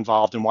get too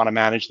involved and want to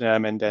manage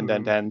them, and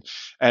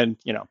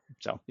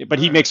so. But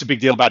he makes a big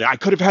deal about it. I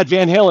could have had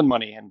Van Halen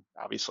money, and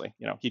obviously,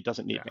 he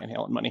doesn't need Van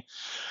Halen money.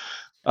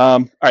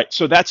 All right,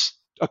 so that's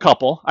a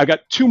couple. I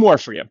got two more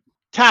for you.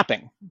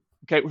 Tapping.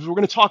 Okay, we're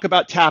going to talk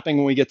about tapping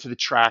when we get to the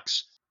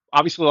tracks.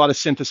 Obviously, a lot of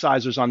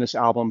synthesizers on this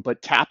album,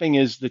 but tapping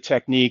is the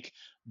technique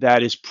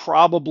that is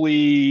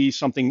probably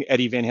something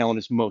Eddie Van Halen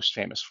is most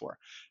famous for.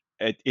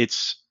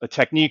 It's a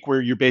technique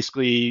where you're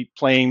basically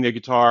playing the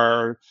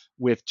guitar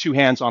with two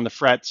hands on the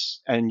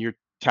frets and you're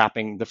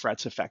tapping the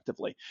frets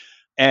effectively.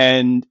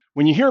 And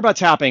when you hear about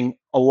tapping,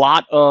 a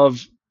lot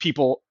of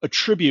people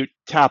attribute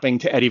tapping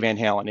to Eddie Van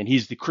Halen, and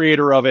he's the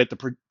creator of it,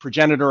 the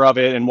progenitor of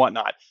it, and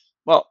whatnot.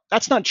 Well,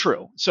 that's not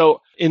true.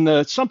 So in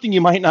the Something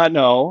You Might Not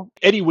Know,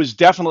 Eddie was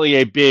definitely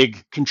a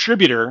big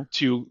contributor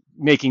to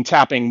making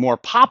tapping more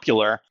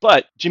popular,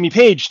 but Jimmy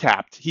Page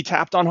tapped. He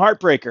tapped on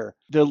Heartbreaker.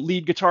 The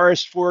lead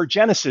guitarist for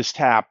Genesis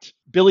tapped.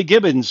 Billy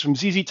Gibbons from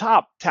ZZ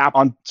Top tapped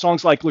on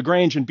songs like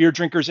LaGrange and Beer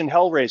Drinkers and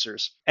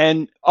Hellraisers.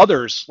 And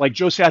others, like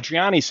Joe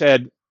Satriani,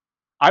 said,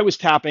 I was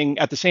tapping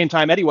at the same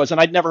time Eddie was, and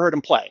I'd never heard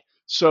him play.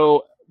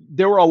 So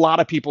there were a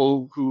lot of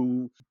people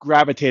who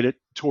gravitated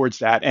towards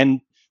that.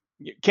 And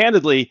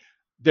candidly,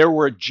 there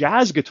were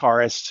jazz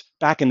guitarists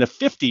back in the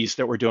 50s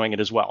that were doing it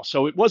as well.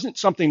 So it wasn't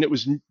something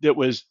that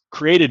was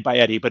created by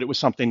Eddie, but it was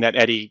something that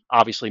Eddie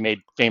obviously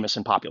made famous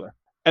and popular.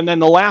 And then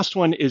the last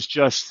one is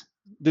just,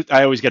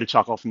 I always get a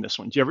chuckle from this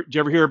one. Do you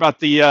ever hear about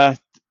the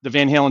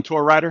Van Halen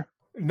tour rider?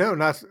 No,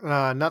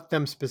 not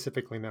them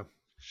specifically, no.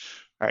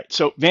 All right,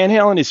 so Van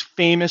Halen is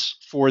famous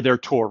for their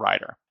tour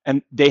rider.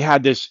 And they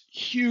had this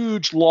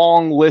huge,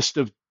 long list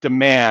of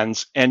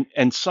demands,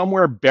 and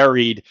somewhere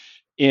buried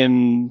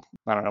in,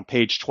 I don't know,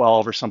 page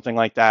 12 or something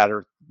like that,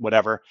 or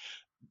whatever,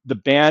 the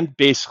band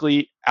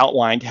basically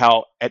outlined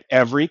how at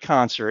every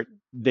concert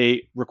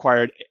they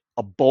required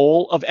a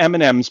bowl of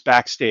M&Ms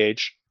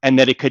backstage, and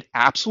that it could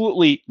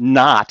absolutely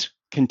not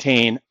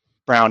contain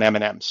brown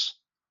M&Ms.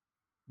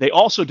 They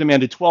also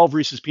demanded 12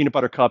 Reese's peanut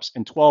butter cups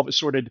and 12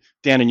 assorted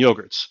Dannon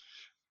yogurts.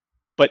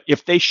 But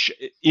if they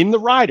in the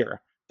rider,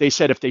 they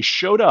said if they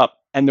showed up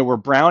and there were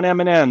brown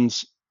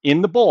M&Ms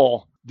in the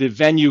bowl, the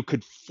venue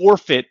could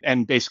forfeit,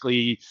 and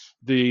basically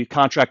the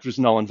contract was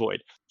null and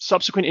void.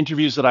 Subsequent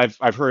interviews that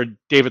I've heard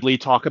David Lee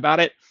talk about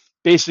it,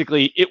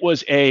 basically it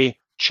was a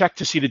check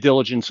to see the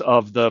diligence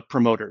of the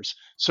promoters.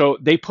 So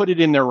they put it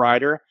in their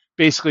rider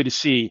basically to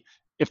see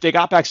If they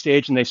got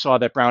backstage and they saw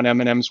that brown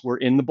M&Ms were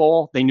in the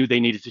bowl, they knew they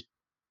needed to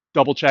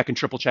double check and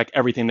triple check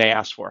everything they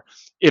asked for.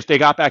 If they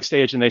got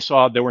backstage and they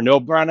saw there were no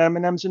brown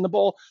M&Ms in the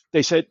bowl,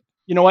 they said,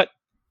 you know what?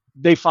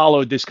 They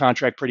followed this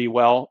contract pretty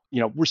well.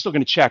 We're still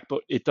going to check,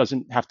 but it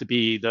doesn't have to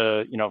be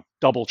the,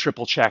 double,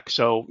 triple check.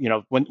 So,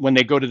 when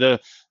they go to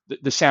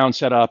the sound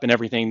setup and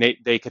everything,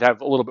 they could have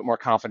a little bit more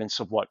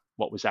confidence of what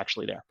was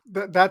actually there.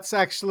 That's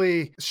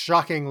actually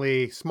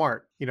shockingly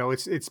smart.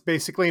 It's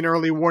basically an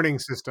early warning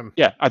system.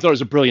 Yeah, I thought it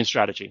was a brilliant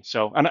strategy.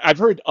 So, and I've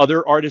heard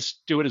other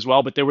artists do it as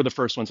well, but they were the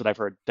first ones that I've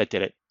heard that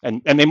did it.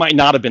 And they might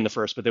not have been the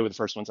first, but they were the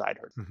first ones I'd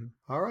heard. Mm-hmm.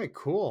 All right,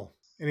 cool.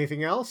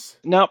 Anything else?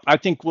 No, I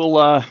think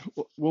we'll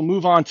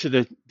move on to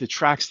the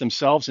tracks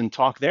themselves and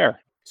talk there.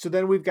 So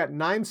then we've got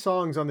 9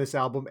 songs on this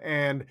album,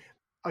 and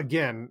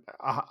again,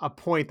 a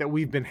point that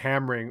we've been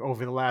hammering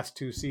over the last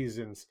 2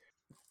 seasons.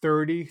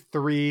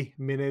 33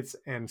 minutes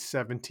and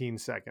 17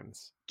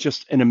 seconds.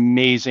 Just an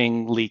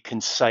amazingly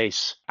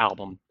concise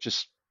album.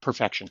 Just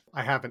perfection.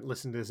 I haven't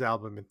listened to this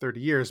album in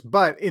 30 years,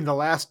 but in the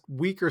last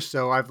week or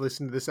so, I've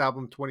listened to this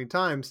album 20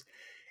 times,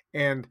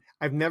 and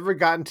I've never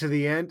gotten to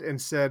the end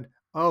and said,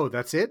 oh,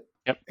 that's it?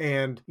 Yep.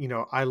 And,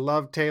 I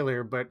love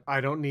Taylor, but I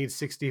don't need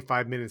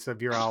 65 minutes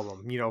of your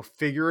album.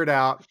 Figure it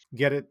out,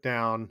 get it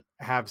down,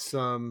 have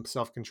some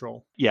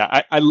self-control.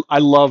 Yeah, I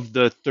love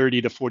the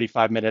 30 to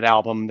 45 minute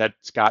album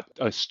that's got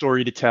a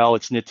story to tell.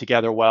 It's knit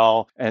together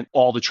well, and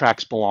all the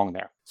tracks belong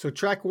there. So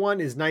track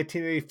 1 is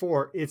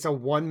 1984. It's a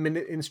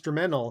 1-minute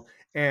instrumental,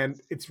 and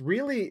it's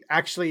really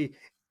actually...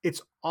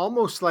 it's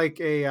almost like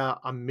a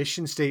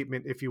mission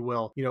statement, if you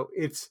will.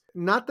 It's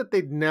not that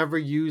they'd never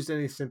used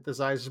any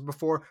synthesizers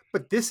before,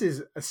 but this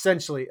is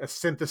essentially a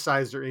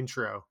synthesizer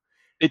intro.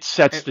 It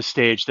sets the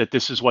stage that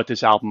this is what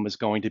this album is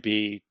going to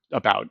be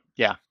about.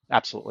 Yeah,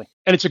 absolutely.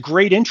 And it's a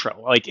great intro.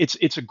 Like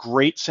it's a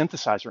great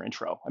synthesizer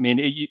intro. I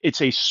mean,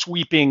 it's a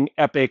sweeping,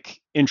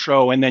 epic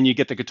intro, and then you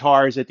get the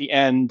guitars at the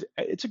end.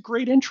 It's a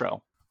great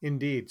intro.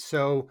 Indeed.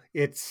 So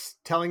it's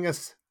telling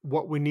us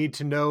what we need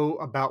to know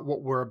about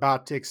what we're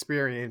about to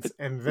experience.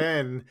 And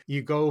then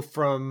you go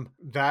from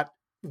that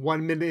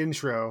 1-minute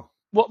intro.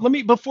 Well,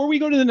 before we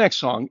go to the next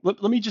song,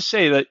 let me just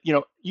say that, you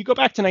go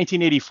back to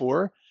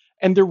 1984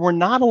 and there were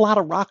not a lot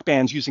of rock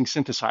bands using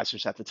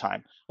synthesizers at the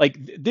time. Like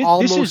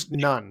almost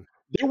none.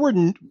 There were,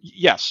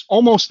 yes,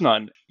 almost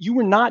none. You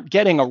were not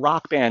getting a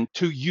rock band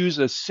to use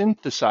a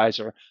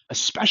synthesizer,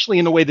 especially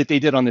in the way that they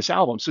did on this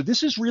album. So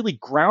this is really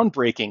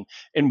groundbreaking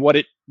in what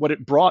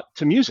it brought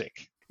to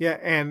music. Yeah,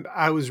 and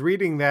I was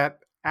reading that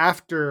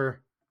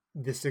after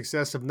the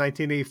success of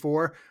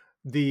 1984,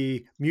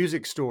 the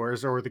music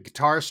stores, or the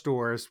guitar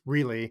stores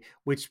really,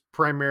 which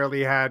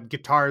primarily had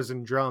guitars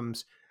and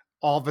drums,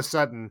 all of a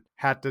sudden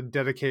had to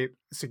dedicate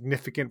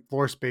significant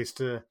floor space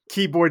to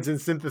keyboards and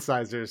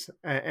synthesizers.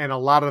 And a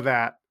lot of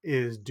that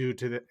is due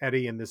to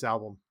Eddie in this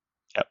album.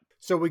 Yep.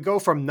 So we go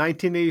from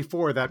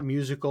 1984, that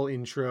musical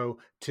intro,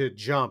 to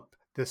Jump,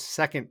 the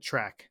second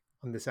track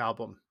on this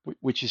album,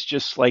 which is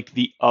just like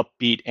the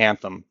upbeat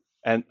anthem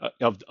and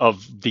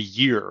of the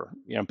year.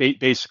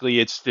 Basically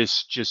it's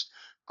this just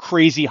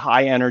crazy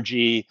high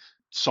energy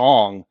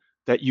song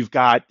that you've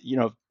got,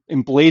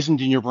 emblazoned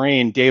in your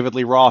brain, David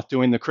Lee Roth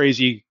doing the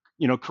crazy,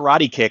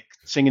 karate kick,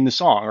 singing the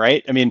song,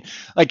 right? I mean,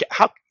 like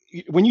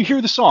when you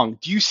hear the song,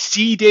 do you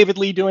see David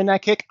Lee doing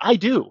that kick? I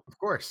do. Of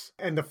course.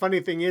 And the funny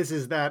thing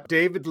is that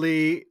David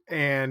Lee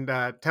and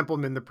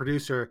Templeman, the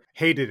producer,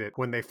 hated it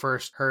when they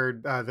first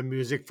heard the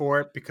music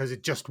for it because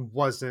it just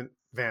wasn't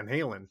Van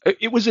Halen.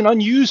 It was an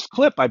unused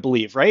clip, I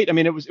believe, right? I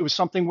mean, it was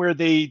something where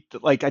they,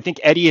 like, I think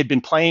Eddie had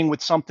been playing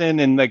with something,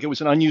 and like it was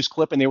an unused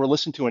clip, and they were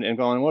listening to it and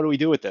going, "What do we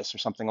do with this?" or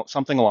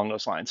something along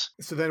those lines.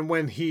 So then,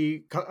 when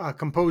he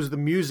composed the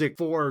music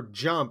for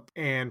Jump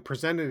and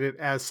presented it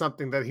as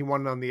something that he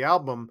wanted on the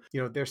album,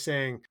 they're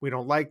saying, "We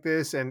don't like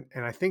this," and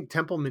I think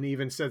Templeman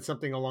even said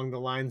something along the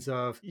lines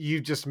of,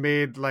 "You just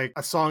made like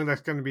a song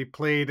that's going to be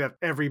played at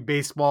every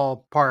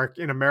baseball park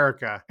in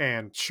America,"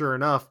 and sure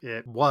enough,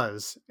 it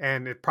was,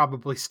 and it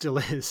probably still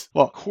is.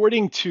 Well,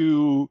 according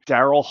to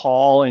Daryl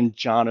Hall and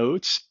John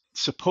Oates,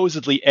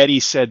 supposedly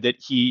Eddie said that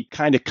he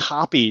kind of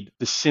copied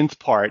the synth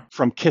part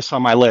from Kiss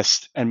on My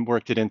List and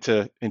worked it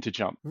into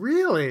Jump.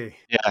 Really?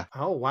 Yeah.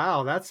 Oh,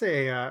 wow. That's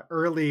a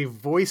early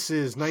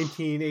Voices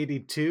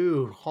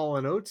 1982 Hall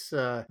and Oates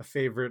a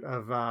favorite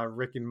of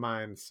Rick and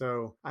mine.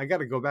 So I got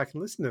to go back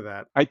and listen to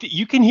that.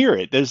 You can hear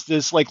it.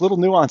 There's like little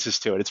nuances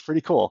to it. It's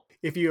pretty cool.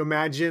 If you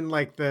imagine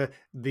like the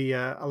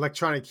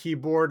electronic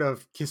keyboard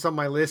of Kiss on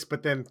My List,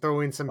 but then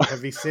throw in some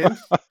heavy synth.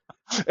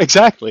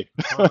 Exactly.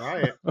 All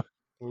right.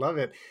 Love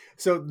it.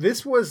 So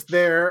this was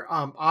their,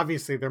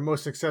 obviously their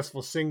most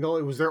successful single.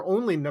 It was their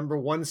only number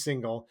 1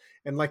 single.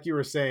 And like you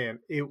were saying,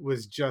 it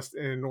was just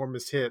an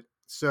enormous hit.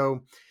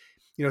 So,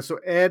 so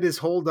Ed is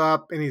holed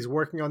up and he's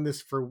working on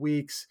this for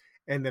weeks.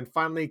 And then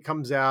finally it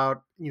comes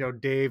out,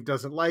 Dave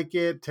doesn't like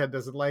it. Ted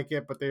doesn't like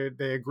it, but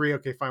they agree.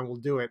 Okay, fine, we'll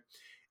do it.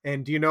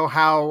 And do you know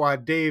how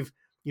Dave,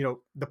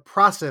 the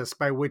process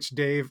by which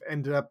Dave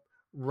ended up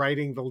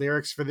writing the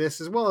lyrics for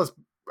this, as well as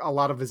a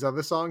lot of his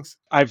other songs?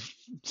 I've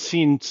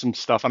seen some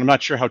stuff, and I'm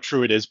not sure how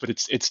true it is, but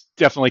it's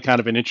definitely kind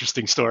of an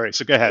interesting story.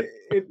 So go ahead.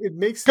 It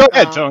makes Go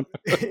ahead, Tone.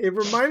 it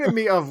reminded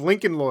me of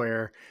Lincoln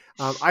Lawyer.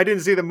 I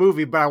didn't see the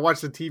movie, but I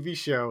watched the TV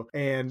show.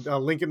 And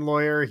Lincoln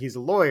Lawyer, he's a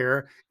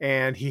lawyer,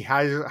 and he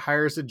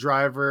hires a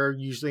driver,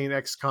 usually an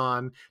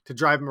ex-con, to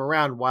drive him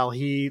around while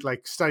he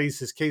like studies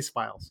his case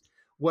files.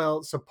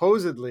 Well,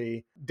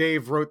 supposedly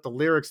Dave wrote the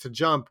lyrics to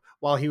Jump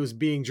while he was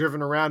being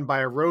driven around by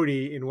a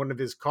roadie in one of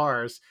his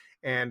cars,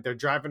 and they're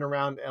driving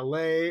around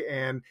LA,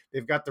 and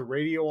they've got the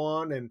radio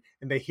on, and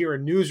they hear a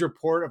news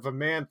report of a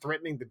man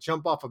threatening to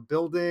jump off a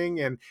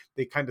building, and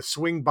they kind of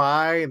swing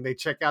by and they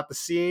check out the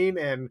scene,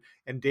 and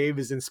Dave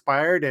is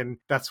inspired, and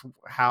that's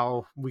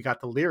how we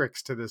got the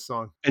lyrics to this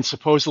song. And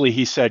supposedly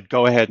he said,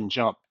 "Go ahead and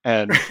jump,"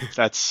 and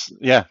that's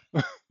yeah.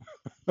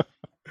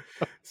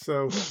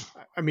 So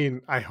I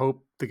mean, I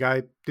hope the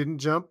guy didn't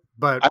jump,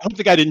 but I hope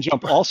the guy didn't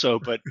jump also,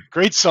 but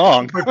great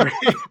song. but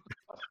great.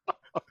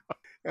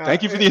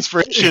 Thank you for the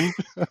inspiration.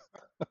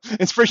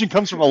 Inspiration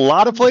comes from a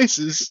lot of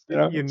places.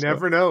 You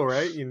never know,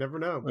 right? You never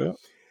know. Yeah.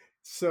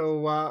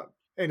 So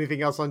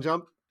anything else on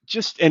Jump?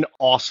 Just an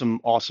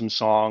awesome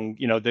song.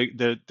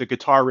 The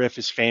guitar riff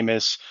is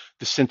famous.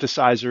 The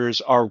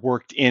synthesizers are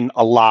worked in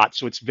a lot,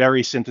 so it's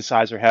very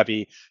synthesizer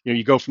heavy.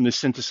 You go from the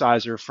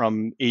synthesizer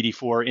from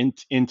 84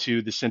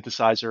 into the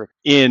synthesizer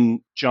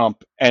in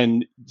Jump,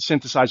 and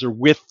synthesizer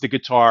with the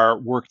guitar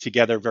work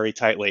together very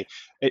tightly.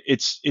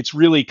 It's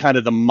really kind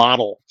of the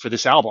model for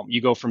this album.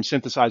 You go from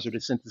synthesizer to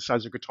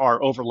synthesizer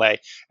guitar overlay,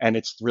 and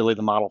it's really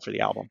the model for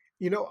the album.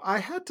 I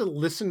had to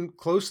listen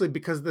closely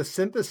because the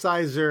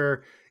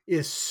synthesizer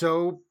is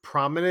so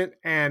prominent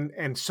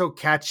and so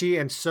catchy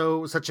and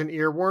such an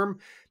earworm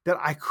that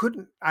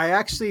I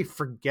actually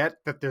forget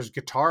that there's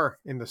guitar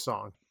in the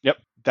song. Yep.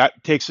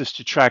 That takes us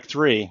to track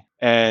 3.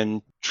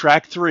 And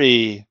track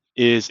 3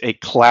 is a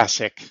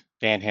classic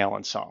Van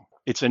Halen song.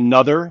 It's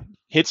another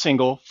hit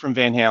single from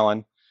Van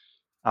Halen.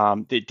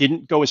 It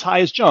didn't go as high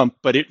as Jump,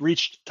 but it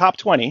reached top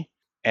 20,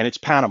 and it's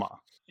Panama.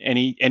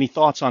 Any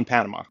thoughts on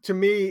Panama? To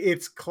me,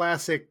 it's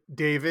classic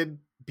David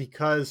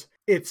because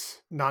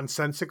it's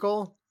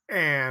nonsensical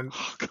and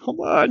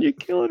come on, you're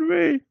killing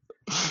me.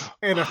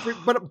 And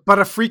but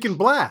a freaking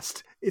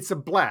blast. It's a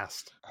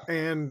blast.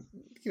 And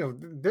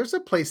there's a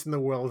place in the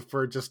world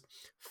for just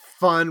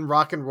fun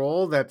rock and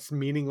roll that's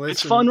meaningless.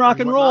 It's fun rock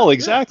and roll,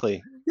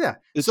 exactly. Yeah.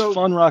 It's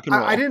fun rock and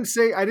roll. I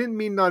didn't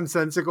mean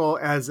nonsensical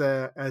as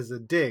a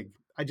dig.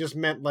 I just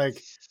meant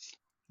like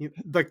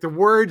the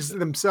words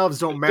themselves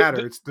don't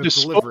matter. It's the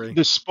delivery.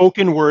 The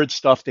spoken word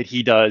stuff that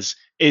he does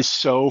is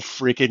so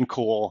freaking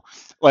cool.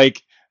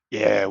 Like,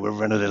 yeah, we're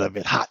running a little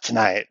bit hot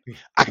tonight.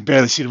 I can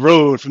barely see the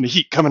road from the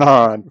heat coming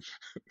on.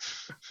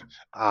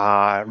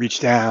 Reach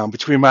down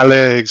between my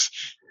legs,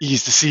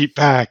 ease the seat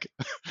back.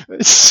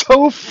 It's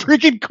so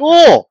freaking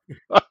cool.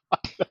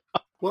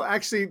 Well,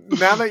 actually,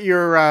 now that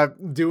you're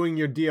doing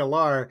your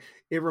DLR,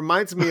 it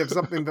reminds me of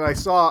something that I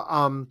saw,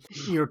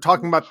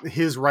 talking about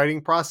his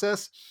writing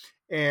process.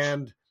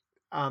 And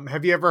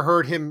have you ever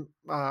heard him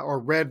or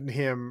read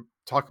him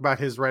talk about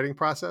his writing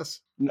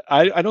process?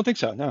 I don't think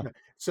so, no.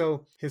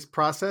 So his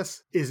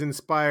process is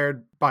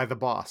inspired by the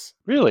Boss.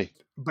 Really?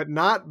 But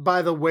not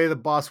by the way the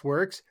Boss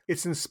works.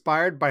 It's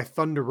inspired by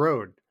Thunder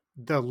Road,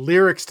 the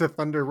lyrics to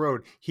Thunder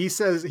Road. He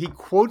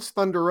quotes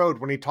Thunder Road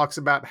when he talks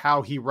about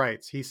how he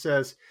writes. He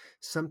says,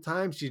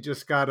 sometimes you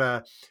just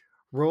gotta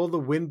roll the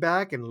wind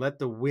back and let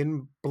the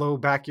wind blow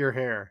back your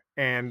hair.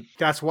 And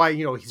that's why,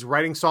 he's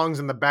writing songs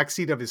in the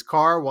backseat of his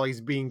car while he's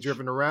being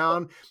driven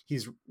around.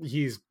 He's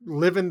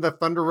living the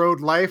Thunder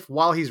Road life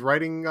while he's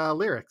writing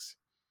lyrics.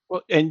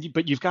 Well,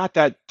 but you've got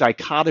that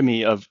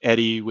dichotomy of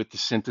Eddie with the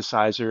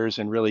synthesizers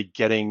and really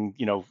getting,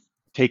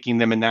 taking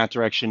them in that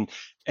direction,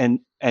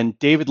 and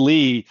David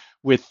Lee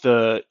with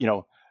the,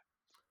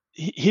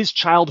 his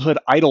childhood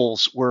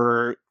idols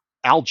were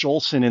Al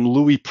Jolson and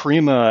Louis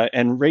Prima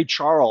and Ray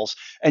Charles,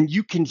 and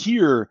you can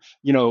hear,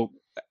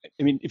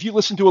 if you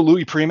listen to a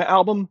Louis Prima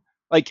album,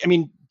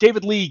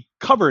 David Lee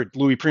covered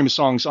Louis Prima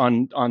songs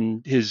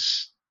on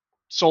his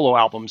solo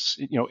albums,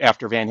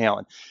 after Van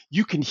Halen.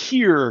 You can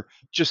hear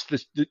just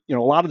a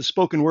lot of the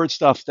spoken word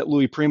stuff that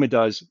Louis Prima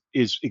does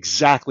is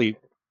exactly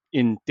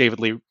in David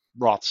Lee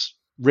Roth's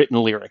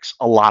written lyrics,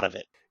 a lot of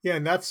it. Yeah,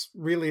 and that's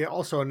really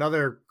also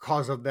another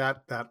cause of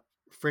that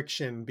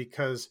friction,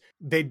 because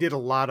they did a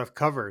lot of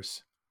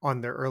covers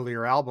on their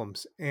earlier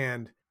albums,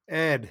 and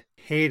Ed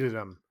hated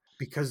them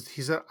because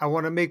he said, I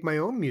want to make my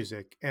own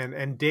music.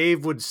 And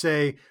Dave would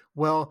say,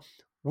 well,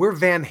 we're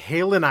Van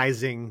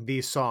Halenizing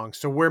these songs,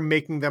 so we're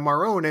making them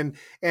our own.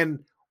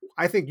 And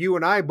I think you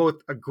and I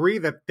both agree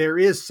that there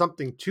is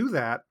something to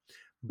that,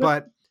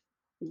 but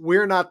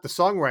we're not the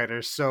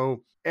songwriters.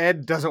 So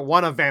Ed doesn't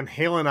want to Van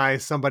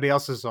Halenize somebody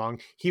else's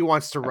song. He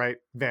wants to write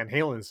Van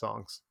Halen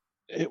songs.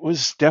 It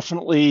was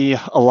definitely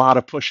a lot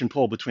of push and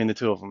pull between the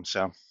two of them.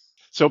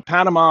 So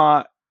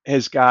Panama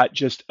has got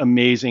just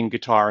amazing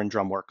guitar and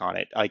drum work on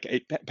it.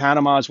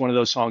 Panama is one of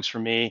those songs for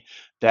me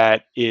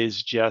that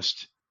is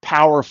just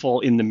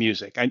powerful in the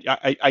music.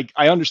 I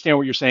understand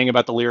what you're saying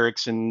about the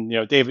lyrics, and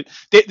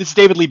it's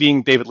David Lee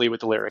being David Lee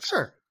with the lyrics,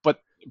 Sure.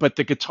 but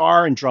the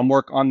guitar and drum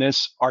work on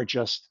this are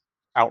just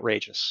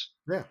outrageous.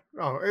 Yeah.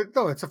 Oh,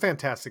 no, it's a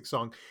fantastic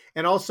song.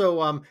 And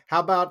also, how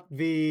about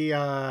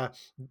the?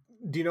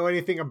 Do you know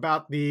anything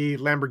about the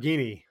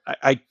Lamborghini?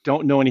 I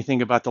don't know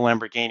anything about the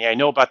Lamborghini. I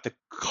know about the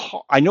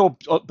car. I know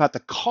about the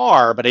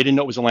car, but I didn't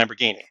know it was a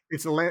Lamborghini.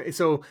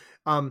 So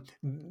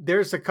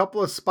there's a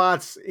couple of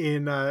spots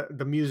in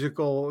the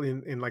musical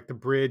in like the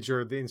bridge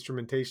or the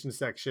instrumentation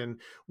section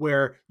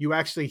where you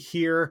actually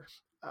hear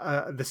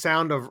the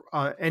sound of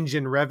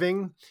engine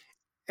revving,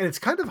 and it's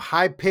kind of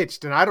high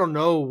pitched, and I don't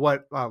know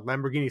what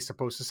Lamborghini is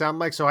supposed to sound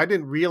like, so I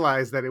didn't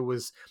realize that it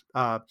was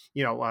uh,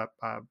 you know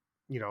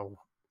you know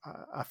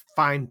a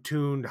fine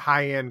tuned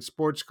high end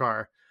sports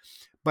car.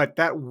 But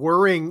that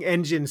whirring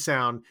engine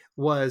sound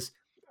was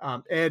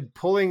Ed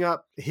pulling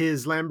up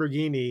his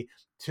Lamborghini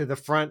to the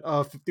front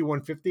of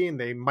 5150, and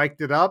they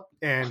mic'd it up,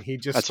 and he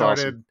just That's awesome.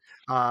 started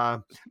uh,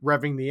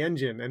 revving the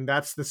engine, and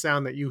that's the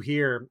sound that you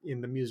hear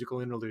in the musical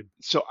interlude.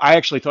 So I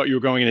actually thought you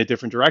were going in a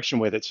different direction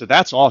with it. So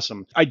that's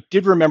awesome. I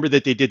did remember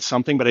that they did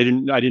something, but I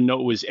didn't know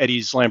it was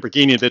Eddie's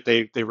Lamborghini that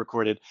they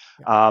recorded.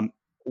 Yeah.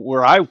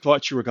 Where I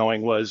thought you were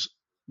going was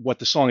what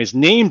the song is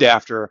named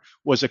after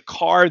was a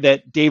car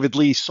that David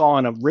Lee saw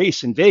in a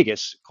race in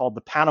Vegas called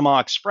the Panama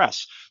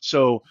Express.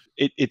 So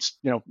it's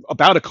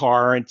about a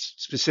car, and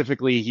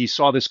specifically he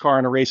saw this car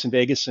in a race in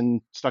Vegas and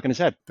stuck in his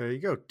head. There you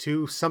go.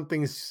 Two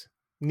somethings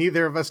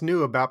neither of us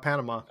knew about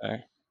Panama.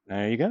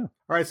 There you go.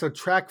 All right, so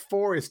track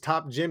 4 is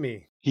Top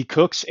Jimmy. He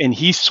cooks and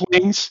he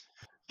swings.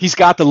 He's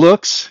got the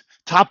looks.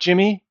 Top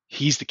Jimmy,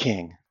 he's the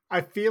king.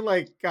 I feel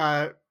like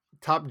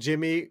Top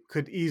Jimmy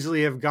could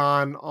easily have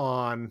gone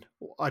on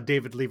a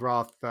David Lee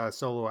Roth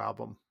solo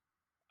album.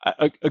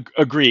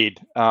 Agreed.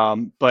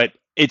 But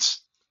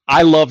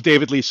I love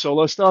David Lee's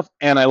solo stuff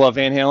and I love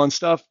Van Halen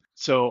stuff.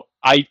 So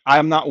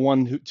I'm not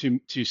one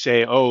to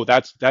say, oh,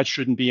 that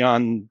shouldn't be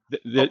on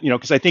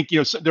because I think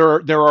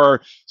there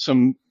are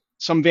some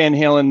Van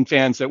Halen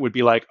fans that would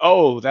be like,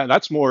 oh,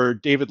 that's more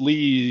David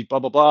Lee, blah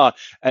blah blah,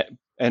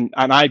 and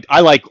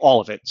I like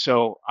all of it.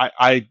 So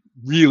I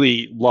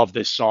really love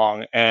this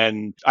song,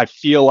 and I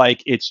feel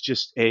like it's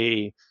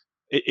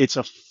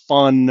a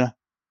fun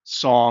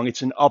song.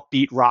 It's an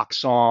upbeat rock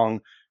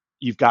song.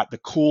 You've got the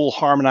cool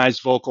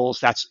harmonized vocals.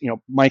 That's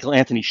Michael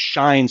Anthony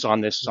shines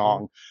on this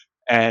song,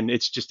 and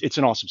it's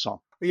an awesome song.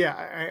 Yeah,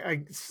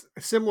 I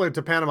similar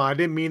to Panama. I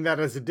didn't mean that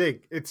as a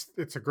dig. It's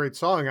a great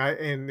song.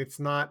 And it's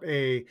not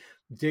a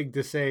dig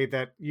to say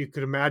that you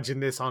could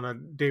imagine this on a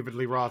David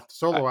Lee Roth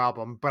solo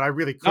album, but I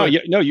really could.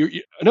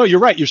 You're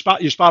right. You're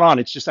spot on.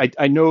 It's just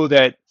I know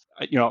that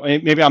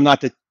maybe I'm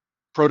not the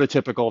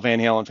prototypical Van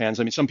Halen fans.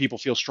 I mean, some people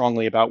feel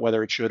strongly about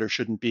whether it should or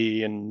shouldn't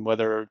be, and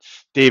whether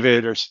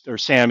David or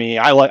Sammy.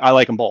 I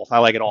like them both. I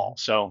like it all.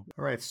 So all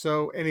right.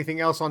 So anything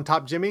else on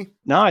Top Jimmy?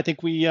 No, I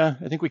think we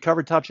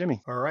covered Top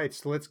Jimmy. All right.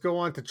 So let's go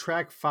on to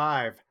track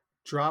 5,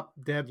 Drop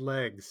Dead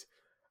Legs.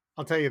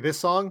 I'll tell you, this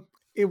song,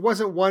 it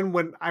wasn't one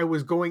when I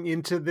was going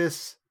into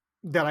this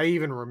that I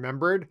even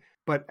remembered,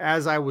 but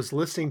as I was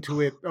listening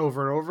to it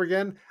over and over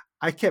again,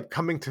 I kept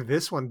coming to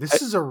this one.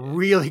 This is a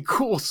really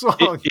cool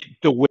song.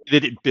 The way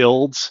that it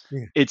builds,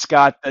 it's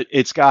got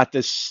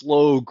this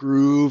slow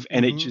groove,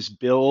 and it just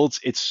builds.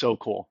 It's so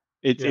cool.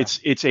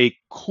 It's a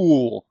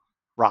cool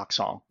rock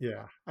song.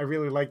 Yeah, I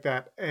really like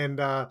that, and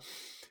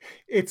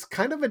it's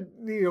kind of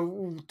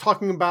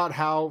talking about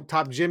how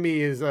Top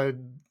Jimmy is a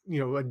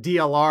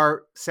DLR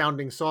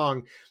sounding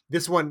song.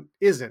 This one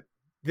isn't.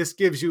 This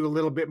gives you a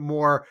little bit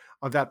more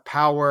of that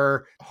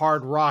power,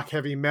 hard rock,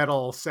 heavy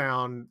metal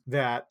sound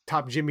that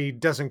Top Jimmy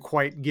doesn't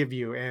quite give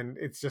you. And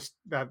it's just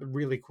that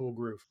really cool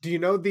groove. Do you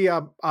know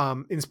the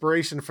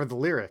inspiration for the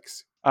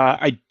lyrics?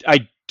 I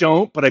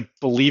don't, but I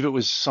believe it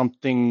was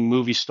something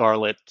movie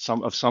starlet,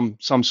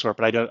 some sort,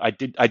 but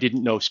I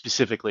didn't know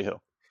specifically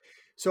who.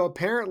 So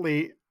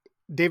apparently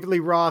David Lee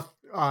Roth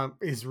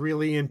is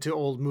really into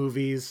old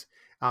movies,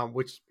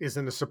 which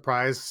isn't a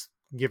surprise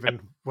given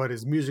what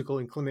his musical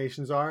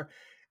inclinations are.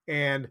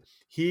 And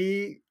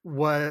he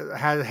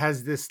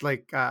has this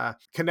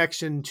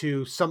connection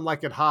to Some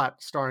Like It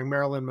Hot, starring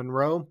Marilyn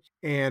Monroe.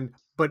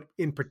 But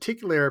in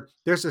particular,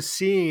 there's a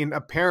scene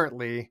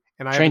apparently,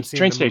 and I haven't seen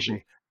Train the Station.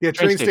 movie. Yeah,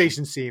 train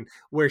station scene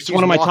where she's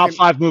one of my top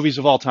 5 movies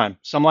of all time.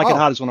 Some Like It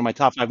Hot is one of my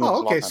top 5 movies of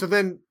all time. Okay, so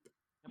then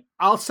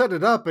I'll set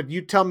it up, but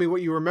you tell me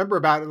what you remember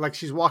about it. Like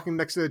she's walking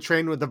next to the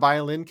train with the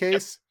violin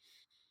case.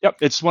 Yep,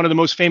 it's one of the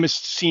most famous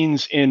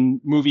scenes in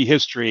movie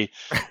history.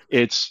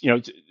 It's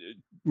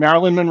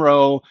Marilyn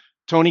Monroe,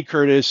 Tony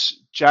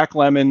Curtis, Jack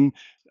Lemmon.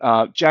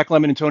 Jack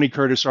Lemmon and Tony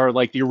Curtis are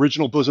like the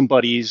original bosom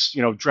buddies,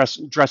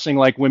 dressing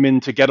like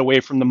women to get away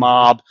from the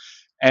mob.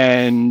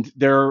 And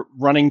they're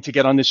running to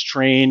get on this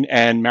train,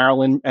 and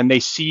they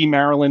see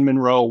Marilyn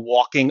Monroe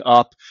walking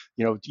up.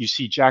 You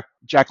see Jack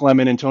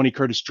Lemmon and Tony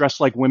Curtis dressed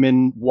like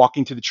women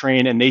walking to the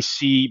train, and they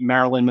see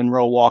Marilyn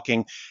Monroe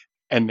walking,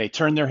 and they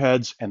turn their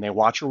heads and they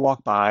watch her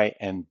walk by,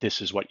 and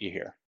this is what you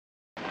hear.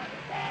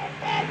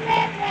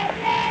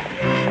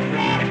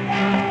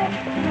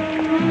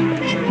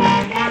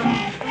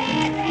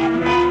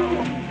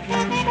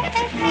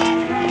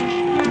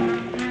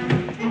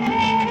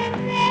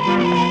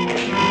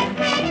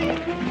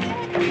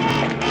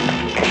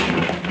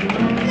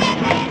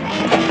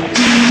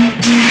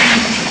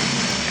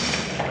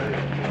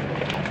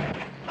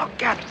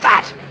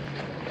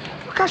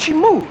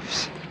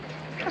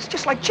 That's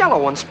just like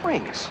Jello on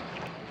springs.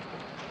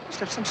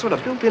 Must have some sort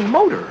of built-in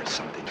motor or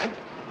something.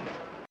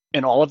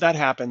 And all of that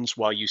happens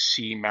while you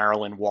see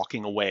Marilyn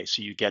walking away.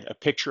 So you get a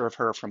picture of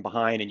her from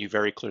behind, and you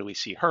very clearly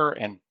see her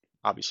and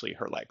obviously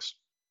her legs.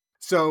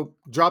 So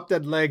Drop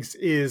Dead Legs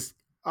is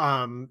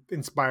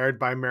inspired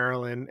by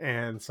Marilyn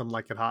and Some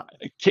Like It Hot.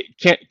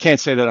 Can't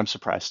say that I'm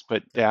surprised,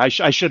 but yeah, I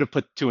should have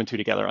put two and two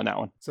together on that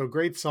one. So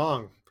great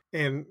song.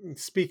 And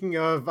speaking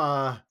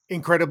of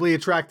incredibly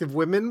attractive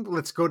women,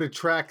 let's go to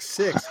track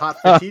 6, Hot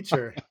for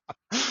Teacher.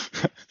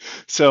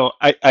 So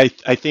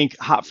I think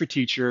Hot for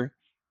Teacher,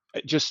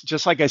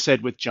 just like I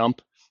said with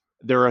Jump,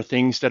 there are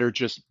things that are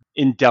just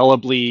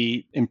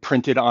indelibly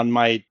imprinted on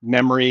my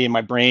memory and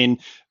my brain.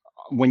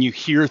 When you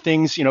hear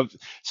things,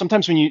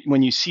 sometimes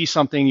when you see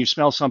something, you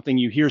smell something,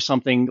 you hear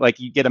something, like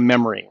you get a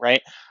memory,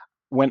 right?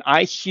 When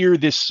I hear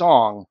this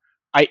song,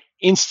 I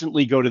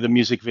instantly go to the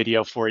music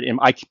video for it. And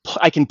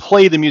I can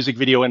play the music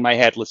video in my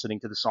head listening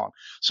to the song.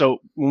 So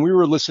when we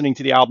were listening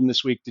to the album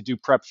this week to do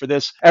prep for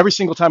this, every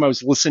single time I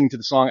was listening to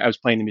the song, I was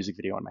playing the music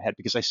video in my head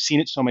because I've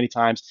seen it so many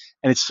times,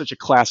 and it's such a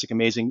classic,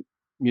 amazing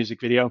music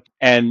video.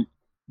 And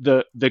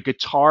the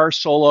guitar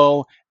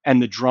solo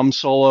and the drum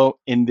solo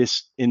in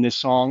this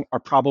song are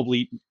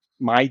probably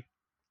my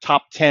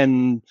top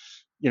 10,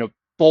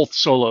 both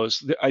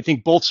solos. I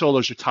think both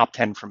solos are top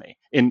 10 for me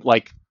in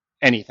like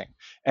anything.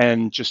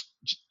 And just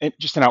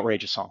an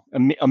outrageous song.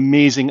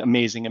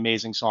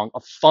 Amazing song. A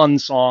fun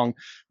song,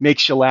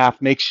 makes you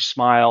laugh, makes you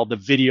smile. The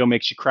video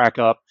makes you crack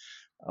up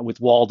with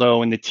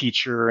Waldo and the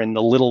teacher and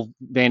the little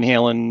Van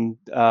Halen,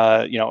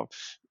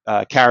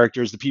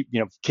 characters,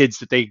 the kids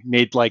that they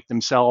made like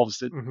themselves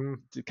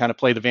to kind of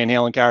play the Van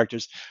Halen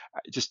characters.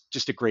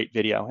 Just a great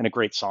video and a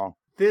great song.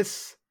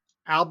 This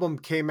album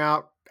came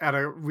out at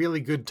a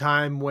really good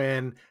time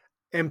when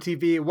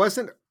MTV, it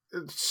wasn't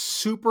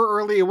super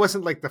early. It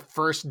wasn't like the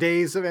first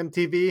days of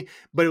MTV,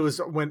 but it was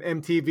when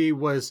MTV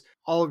was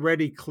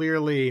already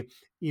clearly,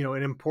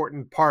 an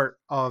important part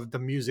of the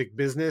music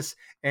business,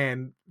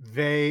 and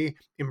they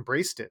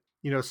embraced it.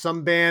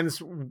 Some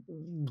bands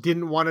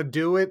didn't want to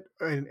do it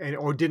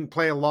or didn't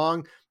play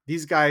along.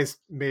 These guys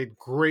made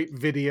great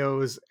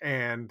videos,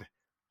 and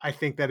I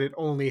think that it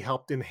only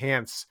helped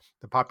enhance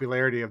the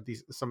popularity of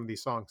some of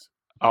these songs.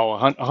 Oh,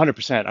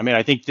 100%. I mean,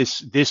 I think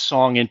this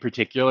song in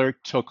particular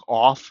took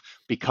off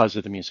because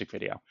of the music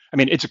video. I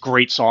mean, it's a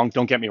great song,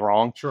 don't get me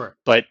wrong. Sure.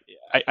 But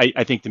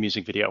I think the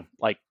music video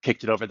like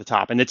kicked it over the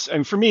top.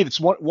 And for me, it's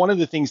one of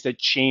the things that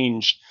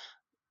changed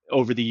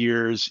over the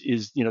years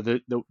is,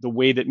 the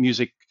way that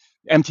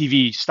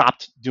MTV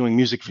stopped doing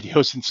music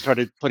videos and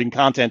started putting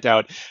content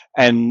out.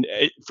 And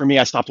for me,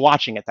 I stopped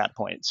watching at that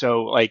point.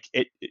 So like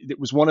it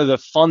was one of the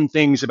fun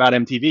things about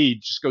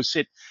MTV. Just go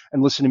sit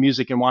and listen to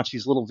music and watch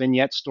these little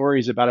vignette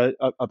stories about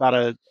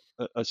a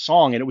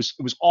song. And it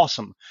was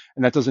awesome.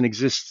 And that doesn't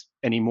exist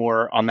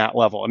anymore on that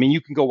level. I mean, you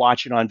can go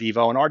watch it on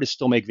Vivo, and artists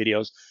still make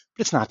videos,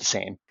 but it's not the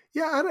same.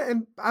 Yeah.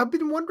 And I've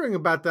been wondering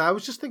about that. I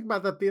was just thinking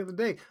about that the other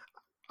day.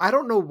 I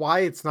don't know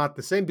why it's not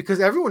the same,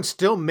 because everyone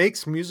still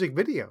makes music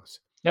videos.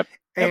 Yep.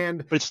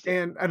 And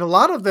a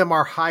lot of them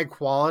are high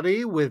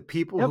quality with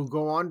people who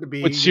go on to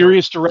be with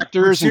serious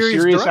directors and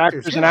serious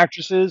actors and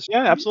actresses.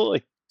 Yeah,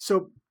 absolutely.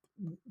 So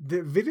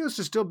the videos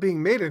are still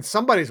being made, and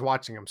somebody's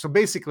watching them. So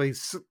basically,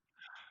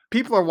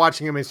 people are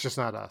watching them. It's just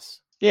not us.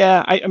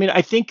 Yeah, I mean,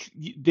 I think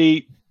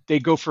they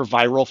go for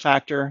viral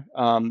factor.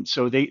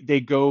 So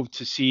they go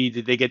to see,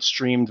 did they get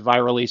streamed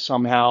virally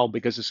somehow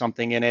because of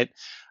something in it.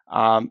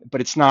 But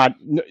it's not.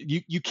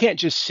 You can't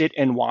just sit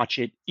and watch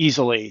it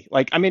easily.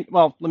 Like, I mean,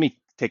 well, let me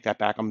take that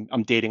back.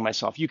 I'm dating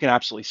myself. You can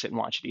absolutely sit and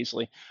watch it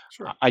easily.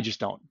 Sure. I just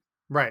don't.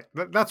 Right.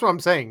 That's what I'm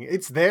saying.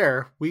 It's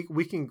there. We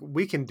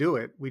can do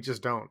it. We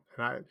just don't.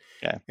 And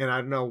I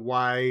don't know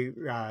why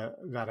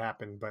that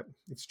happened, but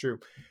it's true.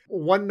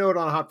 One note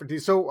on Hot for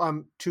Teacher.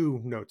 So two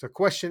notes, a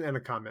question and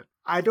a comment.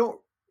 I don't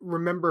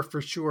remember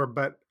for sure,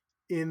 but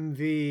in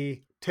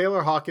the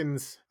Taylor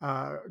Hawkins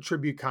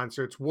tribute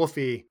concerts,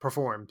 Wolfie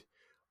performed.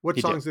 What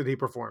songs did he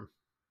perform?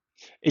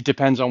 It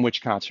depends on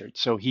which concert.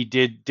 So he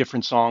did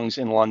different songs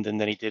in London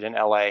than he did in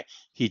LA.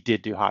 He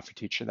did do Hot for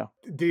Teacher, though.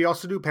 Did he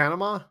also do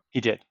Panama?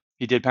 He did.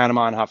 He did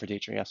Panama and Hot for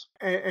Teacher, yes.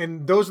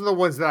 And those are the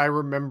ones that I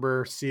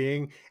remember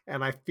seeing.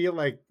 And I feel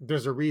like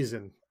there's a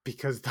reason,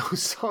 because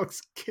those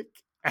songs kick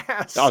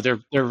ass. Oh,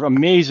 they're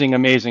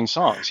amazing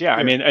songs. Yeah.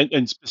 I mean,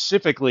 and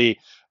specifically,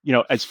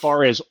 as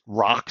far as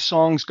rock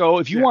songs go,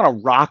 if you want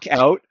to rock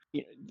out,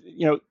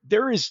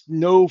 there is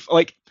no,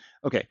 like,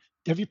 okay,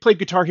 have you played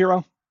Guitar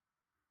Hero?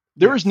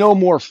 There is no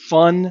more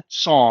fun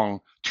song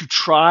to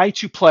try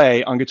to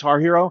play on Guitar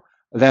Hero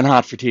than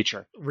Hot for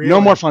Teacher. Really? No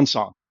more fun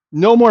song.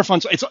 No more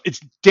fun song. It's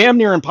damn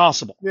near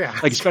impossible. Yeah.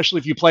 Like, especially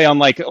if you play on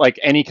like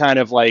any kind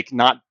of like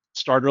not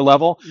starter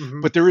level.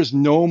 Mm-hmm. But there is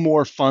no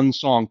more fun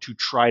song to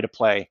try to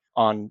play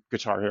on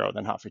Guitar Hero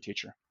than Hot for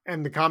Teacher.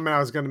 And the comment I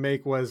was going to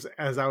make was,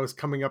 as I was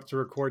coming up to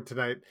record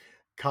tonight,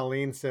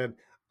 Colleen said,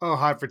 "Oh,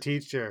 Hot for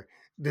Teacher.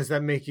 Does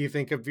that make you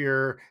think of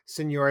your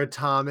Senora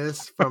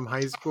Thomas from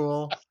high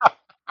school?"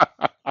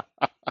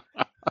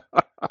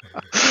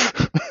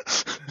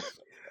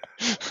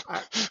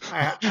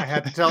 I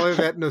had to tell her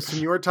that no,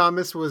 Senor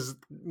Thomas was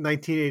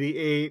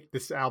 1988.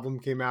 This album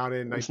came out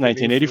in It was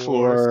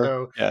 1984, 1984.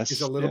 so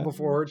she's a Yes. little Yeah.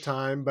 before her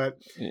time.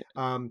 But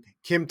Yeah.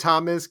 Kim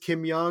Thomas,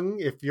 Kim Young,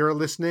 if you're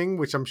listening,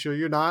 which I'm sure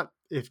you're not,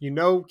 if you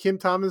know Kim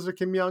Thomas or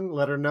Kim Young,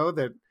 let her know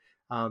that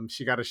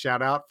she got a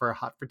shout out for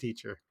Hot for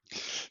Teacher.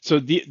 So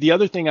the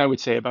other thing I would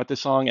say about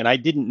this song, and I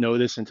didn't know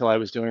this until I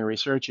was doing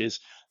research, is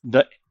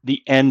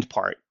the end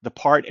part, the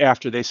part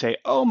after they say,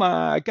 "Oh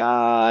my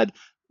God,"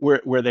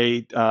 where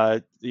they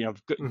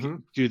Mm-hmm.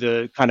 do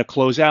the kind of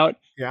closeout.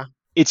 Yeah.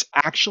 It's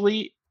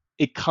actually,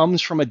 it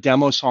comes from a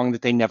demo song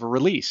that they never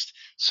released.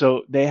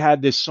 So they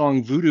had this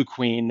song Voodoo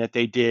Queen that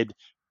they did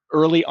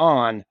early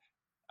on,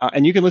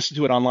 and you can listen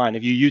to it online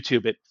if you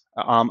YouTube it.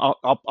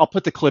 I'll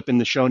put the clip in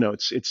the show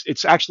notes.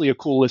 It's actually a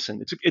cool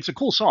listen. It's a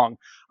cool song.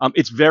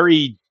 It's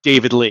very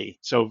David Lee.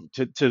 So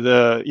to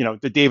the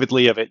the David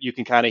Lee of it, you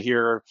can kind of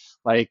hear,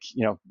 like,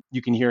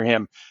 you can hear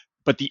him.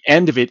 But the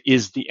end of it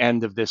is the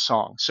end of this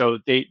song. So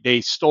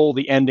they stole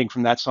the ending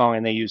from that song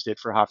and they used it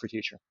for Hot for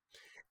Teacher.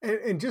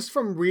 And just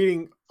from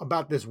reading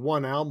about this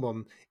one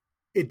album,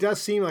 it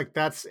does seem like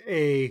that's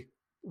a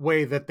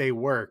way that they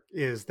work,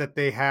 is that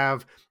they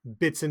have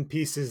bits and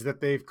pieces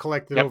that they've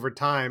collected Yep. over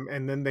time,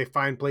 and then they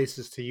find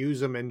places to use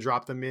them and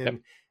drop them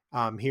in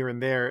here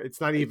and there. It's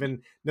not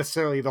even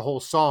necessarily the whole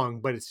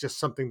song, but it's just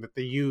something that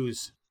they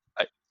use.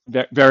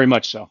 Very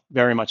much so.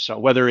 Very much so.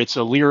 Whether it's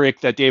a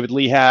lyric that David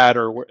Lee had,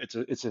 or it's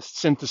a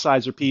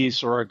synthesizer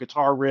piece, or a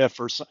guitar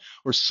riff, or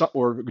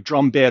a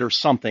drum bit, or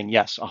something.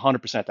 Yes,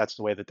 100%. That's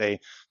the way that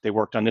they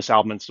worked on this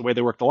album. It's the way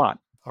they worked a lot.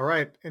 All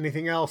right.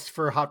 Anything else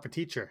for Hot for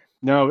Teacher?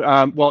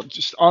 No. Well,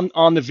 just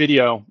on the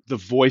video, the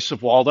voice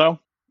of Waldo.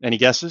 Any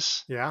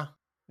guesses? Yeah.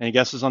 Any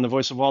guesses on the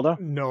voice of Waldo?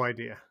 No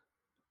idea.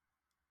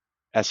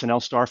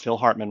 SNL star Phil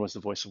Hartman was the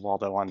voice of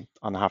Waldo on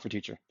the Hot for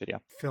Teacher video.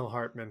 Phil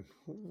Hartman.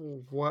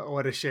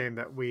 What a shame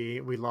that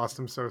we lost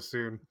him so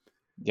soon.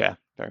 Yeah,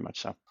 very much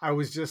so. I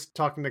was just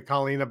talking to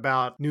Colleen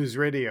about News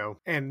Radio,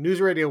 and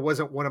News Radio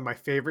wasn't one of my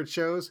favorite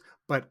shows,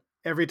 but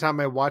every time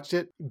I watched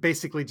it,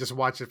 basically just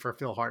watched it for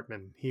Phil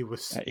Hartman. He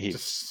was He's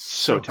just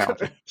so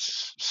talented,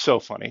 so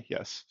funny.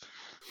 Yes.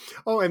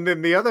 Oh, and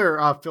then the other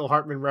Phil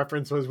Hartman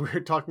reference was we were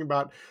talking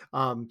about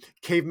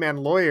Caveman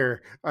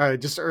Lawyer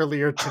just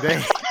earlier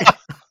today.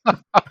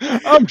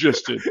 I'm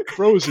just a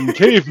frozen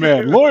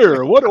caveman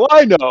lawyer. What do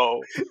I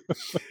know?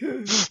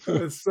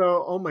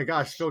 So, oh my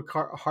gosh,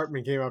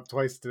 Hartman came up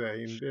twice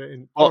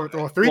today,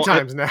 or three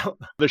times now.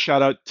 The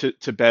shout out to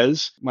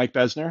Mike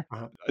Besner.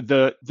 Uh-huh.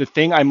 The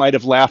thing I might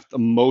have laughed the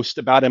most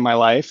about in my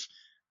life,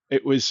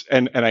 it was,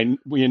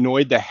 we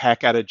annoyed the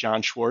heck out of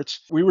John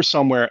Schwartz. We were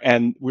somewhere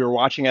and we were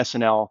watching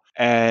SNL,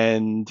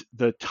 and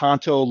the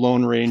Tonto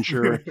Lone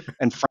Ranger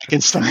and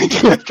Frankenstein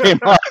came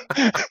on,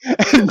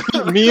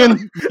 and me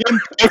and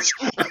Chris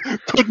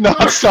could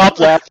not stop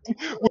laughing.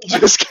 We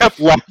just kept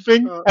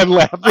laughing and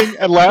laughing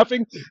and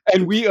laughing,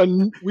 and we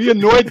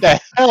annoyed the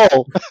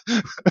hell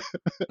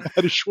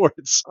out of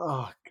Schwartz.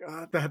 Oh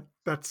God,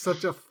 that's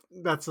such a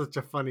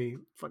funny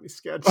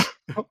sketch.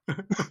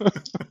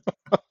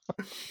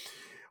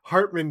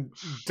 Hartman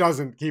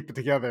doesn't keep it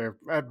together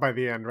by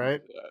the end,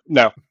 right?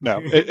 No,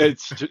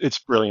 it's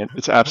brilliant.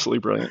 It's absolutely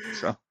brilliant.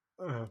 So,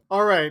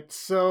 all right.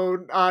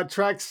 So,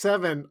 track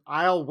 7,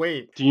 I'll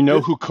Wait. do you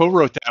know who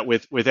co-wrote that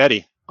with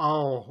Eddie?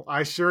 Oh,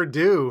 I sure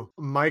do.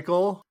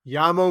 Michael,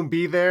 Ya Won't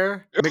Be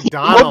There,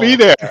 McDonald. Won't be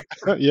there.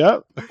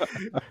 Yep.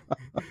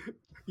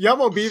 Ya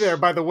Won't Be There,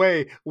 by the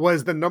way,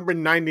 was the number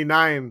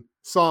 99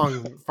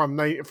 song from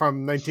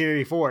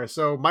 1984.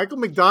 So Michael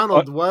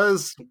McDonald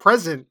was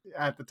present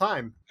at the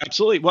time.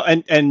 Absolutely. Well,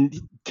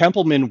 and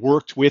Templeman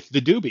worked with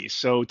the Doobies.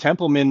 So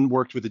Templeman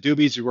worked with the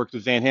Doobies, he worked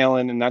with Van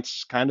Halen, and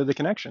that's kind of the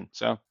connection.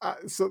 So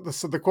so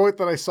the quote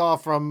that I saw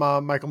from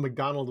Michael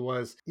McDonald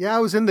was, "Yeah, I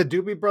was in the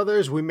Doobie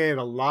Brothers. We made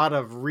a lot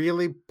of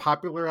really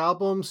popular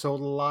albums,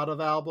 sold a lot of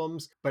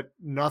albums, but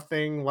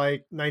nothing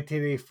like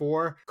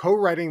 1984.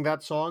 Co-writing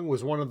that song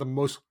was one of the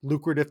most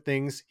lucrative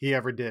things he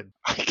ever did."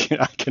 I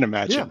can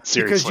imagine. Yeah,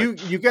 seriously,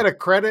 because you get a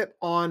credit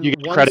on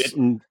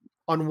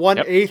on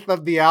 1/8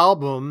 of the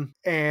album,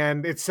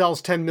 and it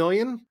sells 10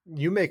 million.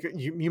 You make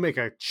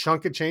a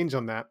chunk of change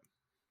on that.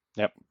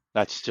 Yep,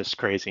 that's just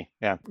crazy.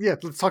 Yeah.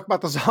 Let's talk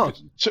about the song.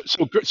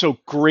 So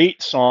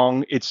great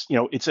song. It's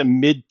it's a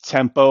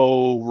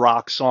mid-tempo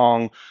rock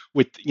song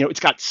with it's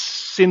got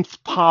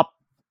synth pop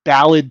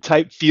ballad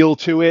type feel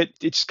to it.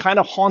 It's kind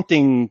of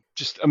haunting,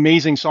 just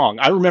amazing song.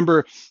 I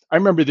remember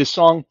this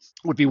song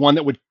would be one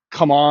that would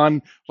come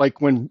on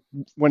like when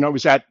I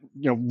was at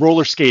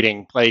roller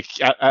skating, like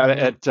at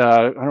I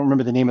don't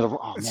remember the name of the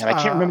I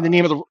can't remember the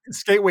name of the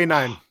Skateway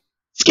 9.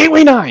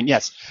 Skateway 9,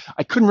 yes.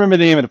 I couldn't remember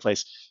the name of the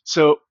place.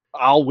 So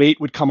I'll Wait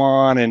would come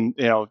on, and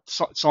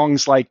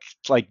songs like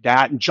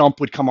that, and Jump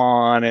would come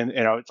on, and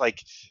it's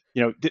like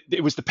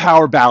it was the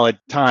power ballad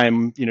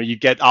time. You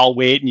get I'll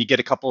Wait, and you get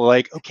a couple of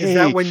like, okay. Is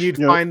that when you'd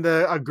find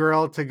a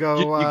girl to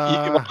go?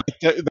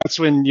 That's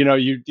when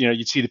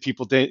you'd see the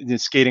people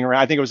skating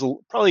around. I think it was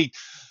probably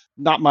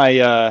not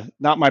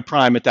my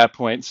prime at that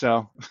point.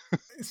 So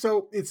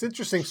So it's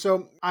interesting.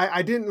 So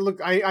I didn't look.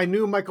 I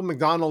knew Michael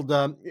McDonald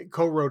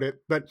co-wrote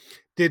it, but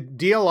did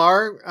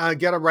DLR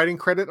get a writing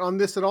credit on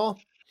this at all?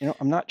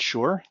 I'm not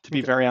sure, to be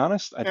Okay. very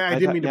honest. I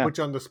didn't mean to Yeah, put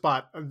you on the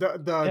spot.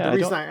 The yeah,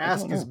 reason I I don't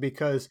ask is know.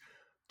 because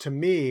to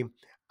me,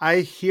 I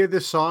hear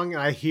this song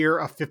and I hear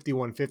a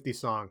 5150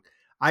 song.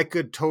 I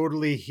could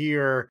totally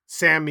hear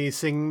Sammy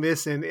singing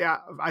this, and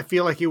I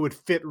feel like it would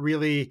fit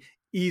really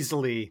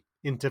easily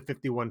into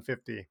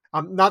 5150.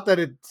 Not that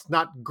it's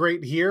not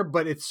great here,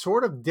 but it's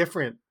sort of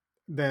different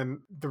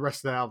than the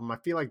rest of the album. I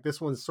feel like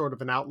this one's sort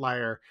of an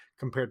outlier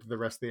compared to the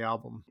rest of the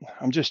album.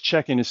 I'm just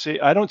checking to see.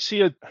 I don't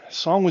see a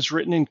song was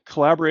written in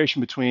collaboration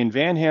between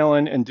Van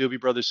Halen and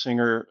Doobie Brothers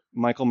singer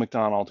Michael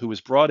McDonald, who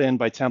was brought in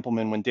by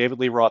Templeman when David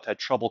Lee Roth had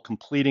trouble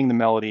completing the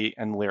melody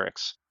and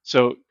lyrics.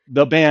 So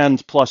the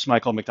band plus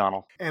Michael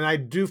McDonald. And I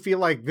do feel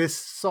like this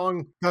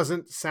song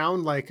doesn't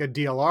sound like a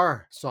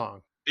DLR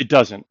song. It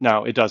doesn't.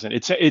 No, it doesn't.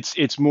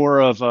 It's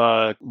more of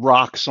a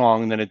rock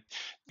song than it.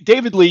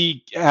 David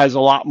Lee has a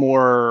lot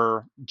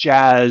more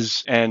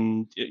jazz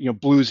and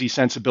bluesy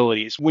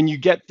sensibilities. When you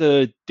get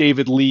the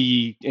David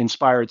Lee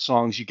inspired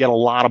songs, you get a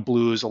lot of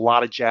blues, a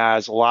lot of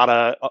jazz, a lot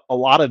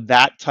of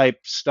that type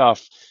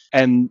stuff,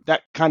 and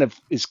that kind of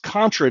is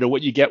contra to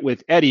what you get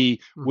with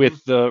Eddie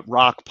with the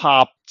rock,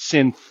 pop,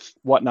 synth,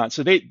 whatnot.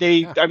 So I think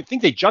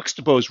they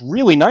juxtapose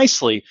really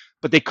nicely,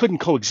 but they couldn't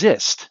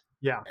coexist.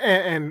 Yeah.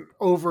 And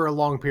over a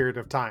long period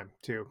of time,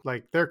 too.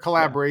 Like their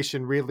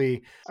collaboration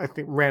really, I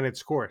think, ran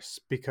its course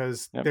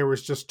because there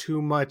was just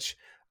too much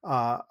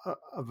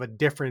of a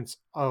difference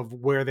of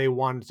where they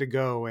wanted to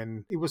go.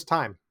 And it was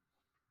time.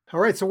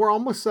 All right. So we're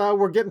almost,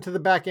 we're getting to the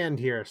back end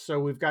here. So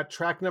we've got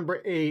track number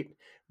 8,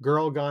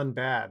 Girl Gone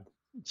Bad.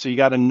 So you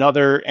got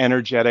another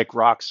energetic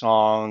rock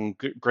song,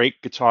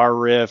 great guitar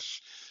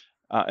riff.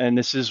 And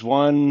this is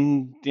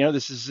one,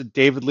 this is a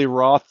David Lee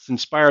Roth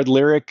inspired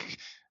lyric.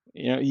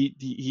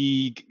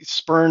 He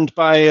spurned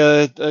by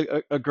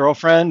a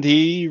girlfriend.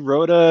 He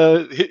wrote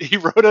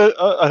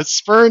a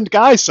spurned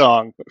guy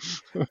song.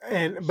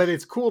 But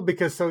it's cool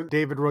because so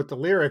David wrote the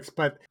lyrics,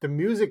 but the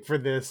music for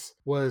this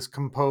was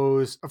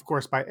composed, of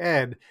course, by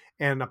Ed.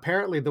 And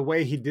apparently the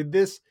way he did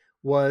this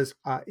was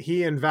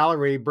he and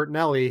Valerie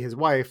Bertinelli, his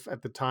wife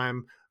at the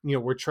time,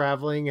 were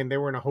traveling and they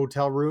were in a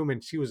hotel room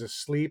and she was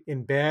asleep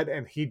in bed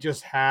and he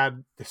just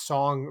had the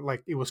song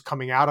like it was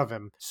coming out of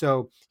him.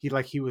 So he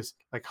was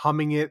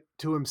humming it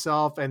to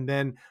himself, and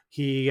then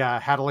he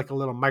had like a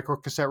little micro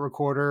cassette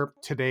recorder,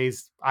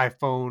 today's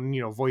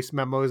iPhone, voice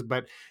memos,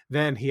 but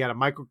then he had a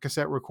micro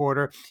cassette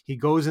recorder. He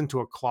goes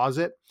into a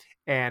closet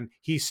and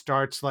he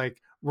starts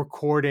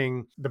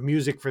recording the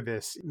music for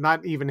this,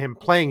 not even him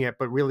playing it,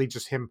 but really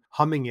just him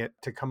humming it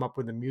to come up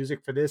with the music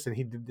for this. And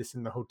he did this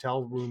in the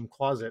hotel room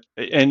closet.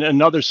 And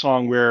another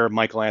song where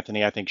Michael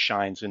Anthony, I think,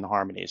 shines in the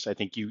harmonies. I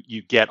think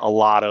you get a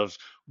lot of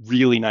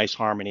really nice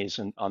harmonies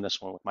on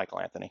this one with Michael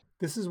Anthony.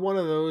 This is one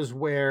of those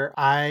where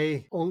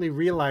I only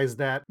realized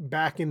that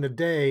back in the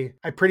day,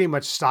 I pretty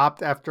much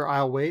stopped after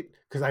I'll Wait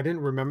because I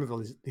didn't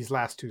remember these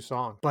last 2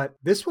 songs. But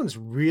this one's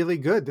really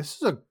good. This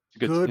is a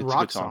good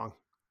rock song.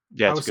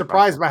 Yeah, I was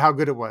surprised by how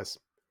good it was.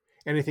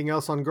 Anything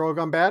else on Girl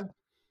Gone Bad?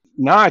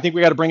 No, I think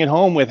we got to bring it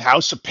home with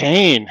House of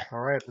Pain. All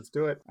right, let's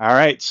do it. All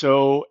right,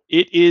 so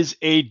it is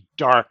a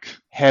dark,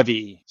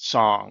 heavy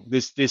song.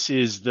 This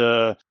is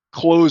the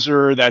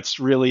closer that's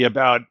really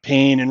about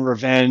pain and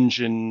revenge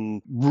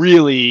and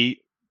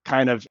really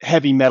kind of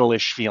heavy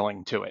metalish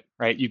feeling to it,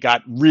 right? You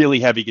got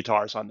really heavy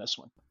guitars on this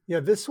one.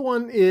 Yeah, this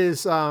one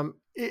is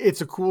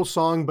it's a cool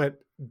song, but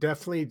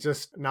definitely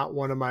just not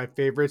one of my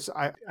favorites.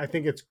 I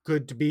think it's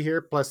good to be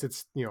here. Plus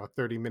it's, a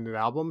 30-minute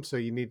album, so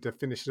you need to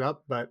finish it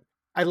up. But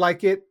I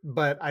like it,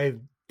 but I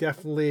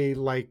definitely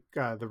like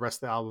the rest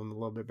of the album a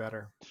little bit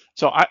better.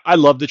 So I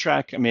love the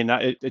track. I mean,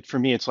 for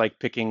me, it's like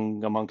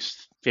picking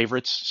amongst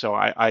favorites. So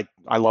I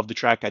love the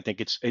track. I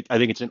think it's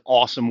an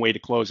awesome way to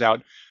close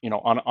out,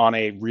 on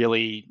a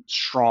really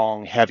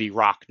strong, heavy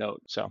rock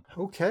note. So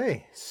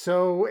okay.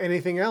 So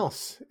anything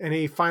else?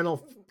 Any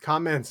final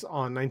comments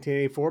on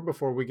 1984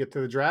 before we get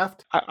to the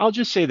draft? I'll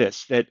just say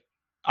this, that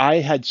I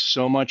had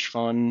so much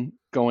fun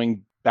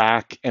going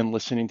back and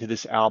listening to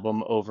this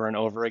album over and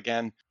over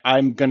again.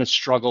 I'm going to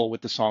struggle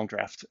with the song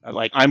draft.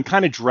 I'm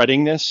kind of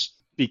dreading this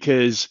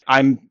because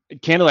I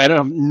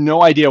have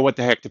no idea what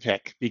the heck to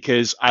pick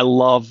because I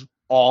love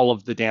all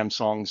of the damn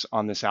songs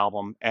on this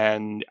album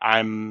and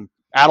I'm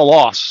at a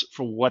loss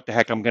for what the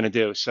heck I'm going to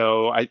do.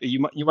 So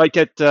you might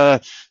get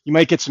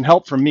some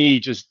help from me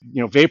just,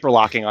 vapor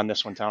locking on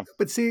this one, Tom.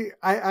 But see,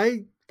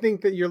 I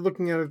think that you're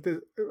looking at it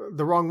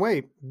the wrong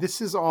way.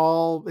 It's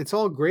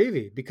all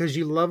gravy because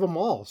you love them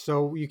all.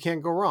 So you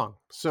can't go wrong.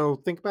 So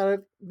think about it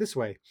this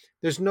way.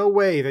 There's no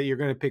way that you're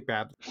going to pick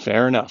bad.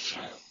 Fair enough.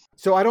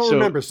 So I don't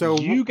remember. So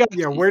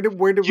where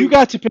did you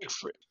got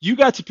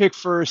to pick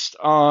first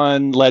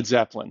on Led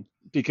Zeppelin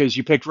because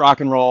you picked rock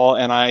and roll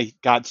and I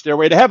got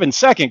Stairway to Heaven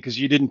second because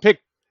you didn't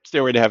pick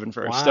Stairway to Heaven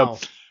first.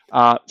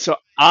 Wow. So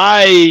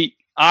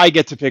I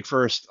get to pick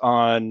first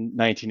on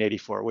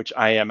 1984, which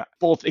I am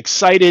both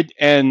excited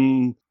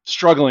and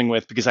struggling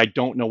with because I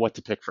don't know what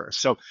to pick first.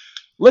 So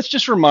let's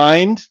just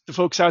remind the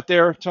folks out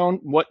there,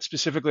 Tone, what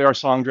specifically our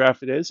song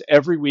draft it is.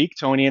 Every week,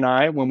 Tony and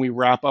I, when we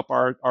wrap up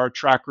our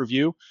track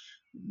review,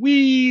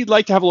 we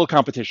like to have a little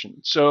competition.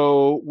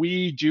 So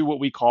we do what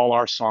we call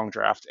our song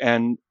draft.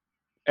 And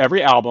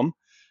every album,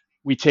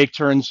 we take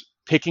turns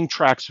picking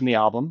tracks from the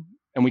album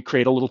and we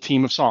create a little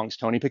team of songs.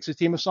 Tony picks a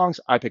team of songs,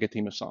 I pick a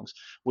team of songs.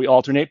 We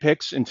alternate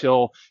picks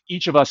until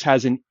each of us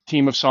has a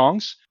team of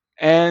songs,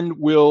 and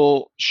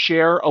we'll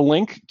share a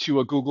link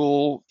to a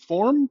Google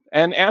form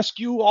and ask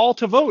you all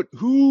to vote.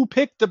 Who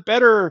picked the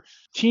better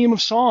team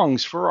of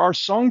songs for our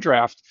song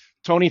draft?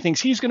 Tony thinks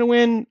he's going to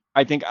win.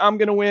 I think I'm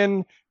going to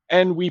win.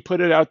 And we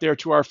put it out there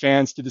to our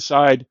fans to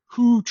decide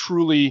who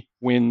truly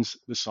wins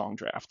the song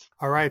draft.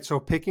 All right. So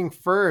picking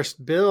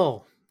first,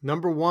 Bill,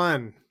 number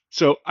 1.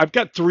 So I've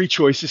got 3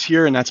 choices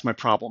here, and that's my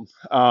problem.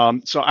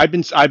 So I've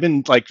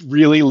been like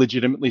really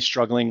legitimately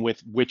struggling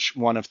with which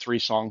one of 3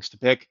 songs to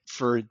pick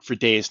for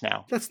days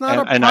now. That's not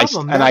a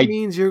problem. That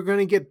means you're going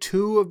to get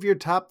 2 of your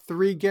top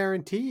 3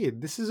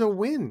 guaranteed. This is a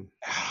win.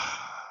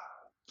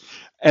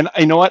 And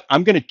you know what?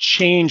 I'm going to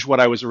change what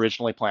I was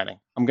originally planning.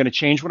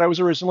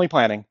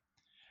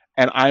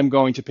 And I'm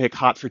going to pick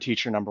Hot for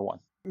Teacher number 1.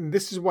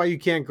 This is why you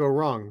can't go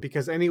wrong,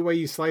 because any way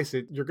you slice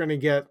it, you're going to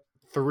get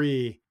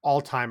 3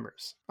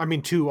 all-timers. I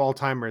mean, 2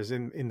 all-timers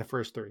in the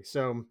first 3.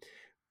 So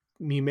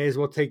you may as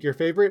well take your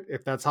favorite.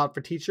 If that's Hot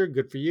for Teacher,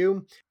 good for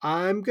you.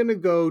 I'm going to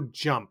go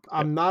Jump.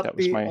 I'm not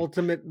the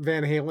ultimate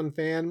Van Halen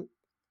fan.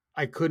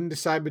 I couldn't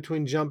decide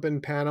between Jump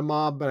and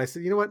Panama, but I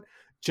said, you know what?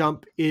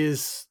 Jump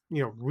is,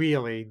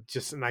 really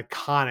just an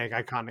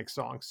iconic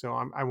song. So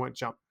I went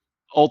Jump.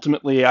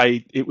 Ultimately,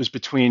 it was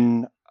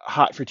between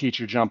Hot for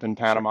Teacher, Jump, and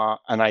Panama,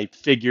 and I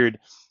figured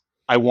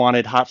I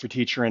wanted Hot for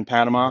Teacher in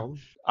Panama.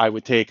 I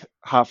would take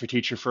Hot for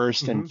Teacher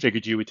first, and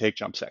figured you would take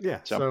Jump second. Yeah,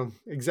 so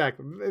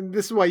exactly. And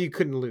this is why you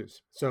couldn't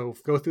lose. So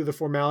go through the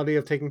formality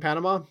of taking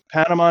Panama.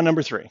 Panama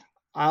number 3.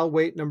 I'll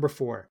wait number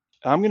 4.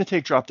 I'm going to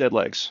take Drop Dead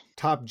Legs.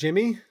 Top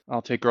Jimmy.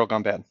 I'll take Girl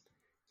Gone Bad.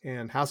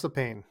 And House of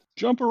Pain.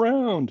 Jump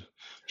around,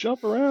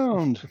 jump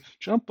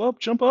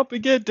up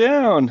and get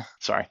down.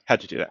 Sorry,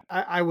 had to do that.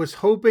 I was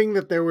hoping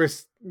that there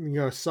was,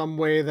 some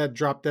way that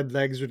Drop Dead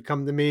Legs would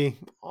come to me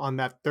on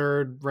that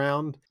 3rd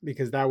round,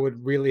 because that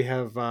would really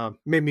have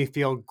made me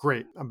feel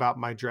great about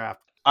my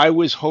draft. I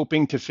was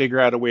hoping to figure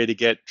out a way to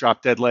get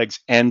Drop Dead Legs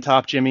and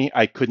Top Jimmy.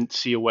 I couldn't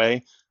see a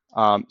way,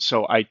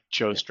 so I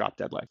chose Drop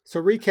Dead Legs.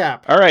 So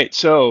recap. All right,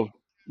 so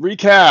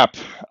recap.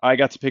 I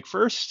got to pick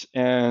first,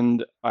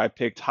 and I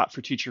picked Hot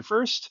for Teacher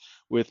first.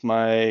 With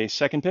my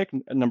second pick,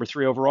 number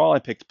 3 overall, I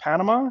picked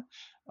Panama.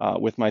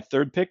 With my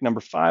third pick, number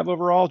 5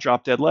 overall,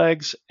 Drop Dead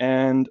Legs.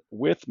 And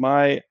with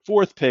my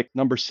fourth pick,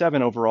 number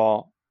 7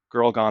 overall,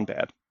 Girl Gone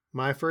Bad.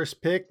 My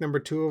first pick, number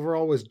 2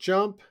 overall, was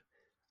Jump,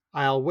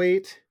 I'll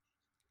Wait,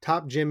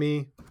 Top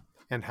Jimmy,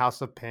 and House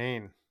of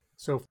Pain.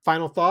 So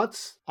final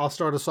thoughts. I'll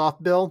start us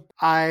off, Bill.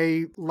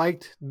 I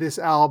liked this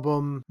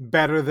album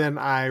better than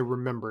I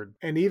remembered.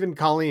 And even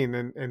Colleen,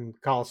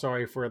 and Call,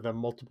 sorry for the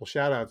multiple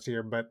shout outs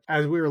here, but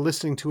as we were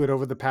listening to it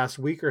over the past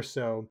week or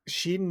so,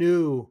 she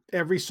knew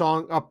every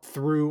song up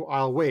through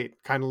I'll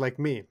Wait, kind of like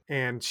me.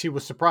 And she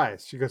was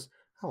surprised. She goes,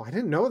 oh, I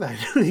didn't know that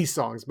I knew these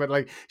songs, but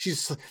like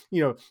she's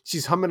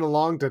humming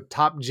along to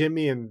Top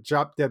Jimmy and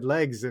Drop Dead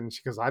Legs. And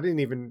she goes, I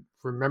didn't even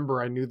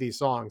remember I knew these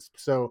songs.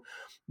 So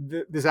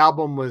this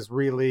album was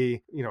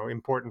really,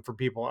 important for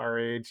people our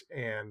age,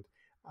 and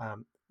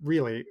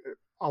really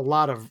a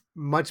lot of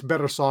much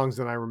better songs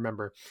than I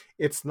remember.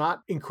 It's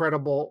not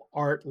incredible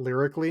art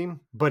lyrically,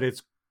 but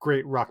it's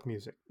great rock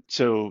music.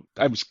 So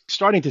I was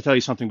starting to tell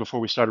you something before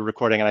we started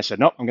recording, and I said,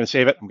 nope, I'm going to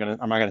save it. I'm not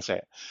going to say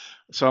it.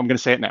 So I'm going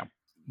to say it now.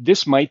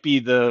 This might be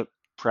the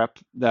prep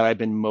that I've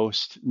been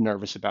most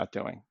nervous about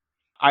doing.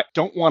 I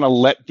don't want to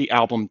let the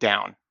album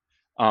down.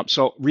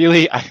 So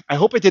really, I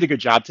hope I did a good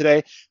job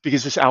today,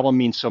 because this album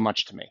means so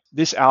much to me.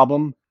 This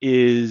album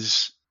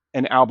is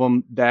an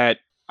album that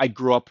I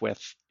grew up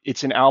with.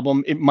 It's an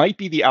album, it might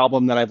be the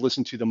album that I've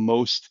listened to the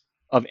most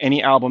of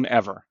any album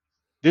ever.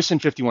 This and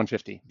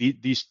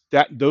 5150.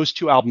 Those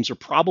 2 albums are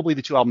probably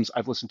the 2 albums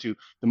I've listened to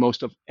the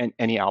most of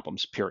any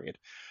albums, period.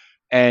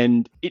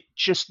 And it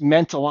just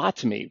meant a lot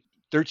to me.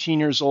 13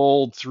 years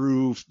old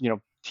through,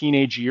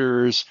 teenage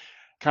years,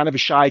 kind of a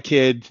shy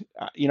kid.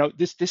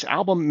 This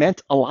album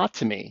meant a lot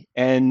to me.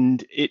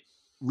 And it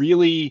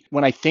really,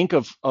 when I think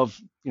of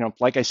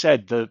like I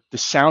said, the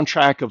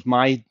soundtrack of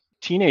my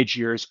teenage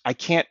years, I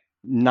can't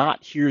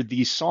not hear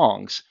these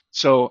songs.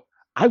 So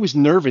I was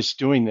nervous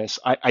doing this.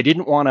 I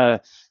didn't want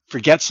to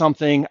forget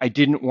something. I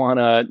didn't want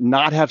to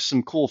not have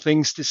some cool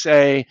things to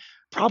say,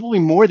 probably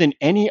more than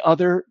any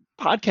other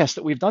podcast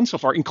that we've done so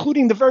far,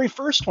 including the very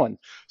first one.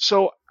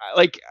 So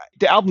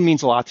the album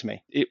means a lot to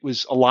me. It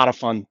was a lot of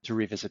fun to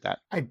revisit that.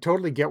 I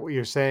totally get what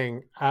you're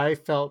saying. I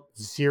felt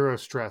zero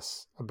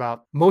stress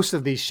about most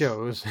of these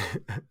shows.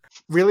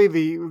 Really,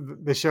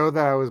 the show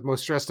that I was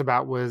most stressed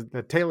about was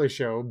the Taylor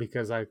show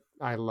because I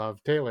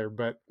love Taylor.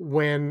 But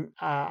when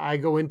I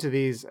go into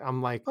these,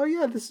 I'm like, oh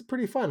yeah, this is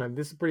pretty fun and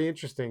this is pretty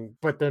interesting.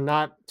 But they're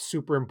not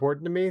super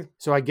important to me,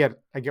 so I get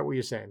what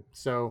you're saying.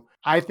 So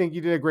I think you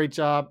did a great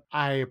job.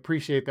 I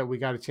appreciate that we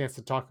got a chance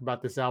to talk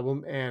about this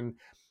album and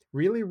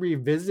really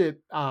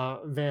revisit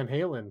Van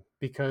Halen,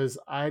 because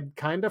I'd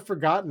kind of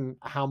forgotten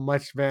how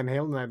much Van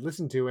Halen I'd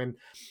listened to. And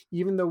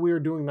even though we were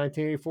doing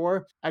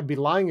 1984, I'd be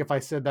lying if I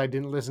said I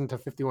didn't listen to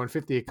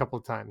 5150 a couple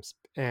of times.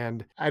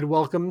 And I'd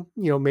welcome,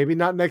 maybe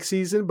not next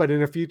season, but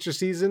in a future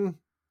season,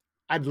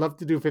 I'd love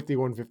to do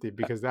 5150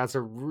 because that's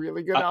a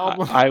really good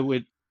album. I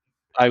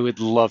would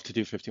love to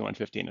do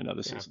 5150 in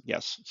another season.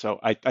 Yes. So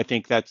I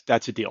think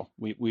that's a deal.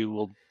 We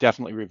will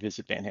definitely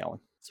revisit Van Halen.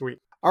 Sweet.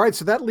 All right,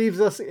 so that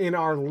leaves us in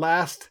our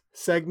last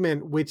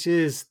segment, which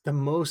is the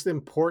most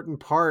important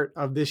part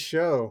of this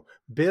show.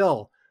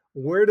 Bill,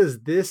 where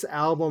does this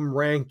album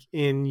rank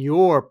in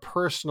your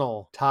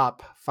personal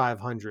top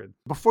 500?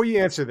 Before you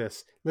answer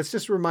this, let's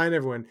just remind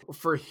everyone,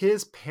 for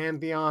his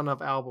pantheon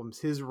of albums,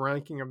 his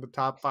ranking of the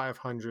top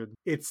 500,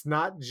 it's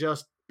not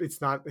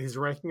his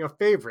ranking of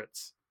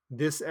favorites.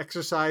 This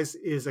exercise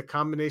is a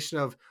combination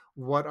of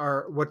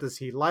what does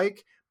he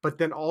like, but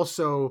then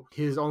also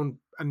his own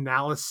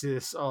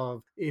analysis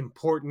of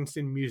importance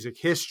in music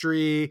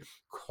history,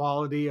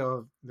 quality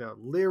of the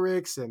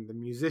lyrics and the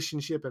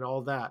musicianship and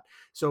all that.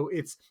 So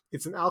it's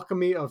an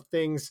alchemy of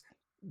things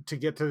to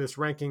get to this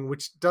ranking,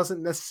 which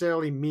doesn't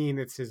necessarily mean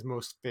it's his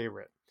most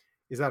favorite.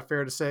 Is that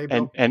fair to say,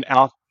 Bill? And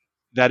Al,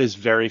 that is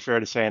very fair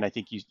to say, and I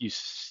think you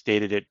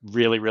stated it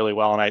really, really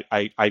well. And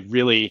I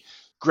really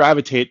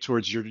gravitate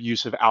towards your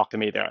use of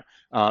alchemy there,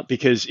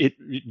 because it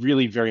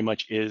really very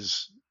much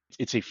is.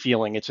 It's a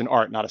feeling. It's an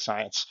art, not a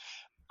science.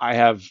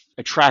 I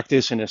track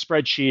this in a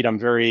spreadsheet. I'm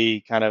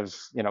very kind of,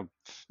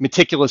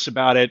 meticulous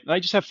about it. And I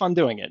just have fun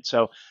doing it.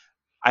 So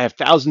I have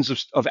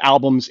thousands of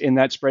albums in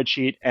that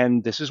spreadsheet,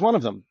 and this is one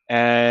of them.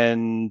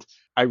 And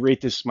I rate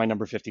this my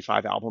number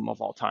 55 album of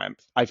all time.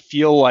 I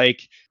feel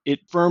like it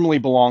firmly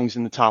belongs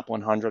in the top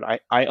 100.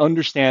 I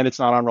understand it's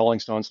not on Rolling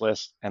Stone's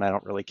list, and I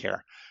don't really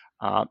care.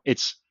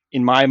 It's,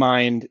 in my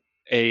mind,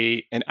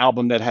 an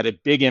album that had a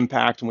big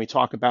impact. When we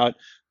talk about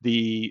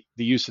the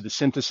use of the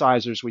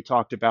synthesizers, we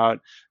talked about,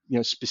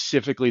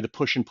 specifically the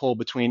push and pull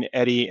between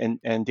Eddie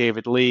and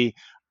David Lee.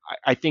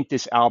 I think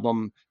this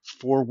album,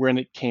 for when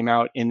it came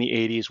out in the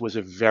 80s, was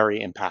a very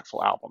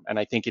impactful album, and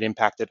I think it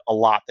impacted a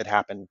lot that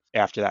happened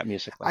after that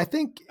musically. I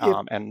think,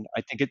 and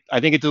I think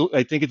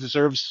it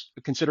deserves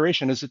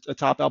consideration as a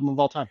top album of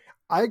all time.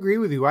 I agree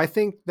with you. I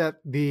think that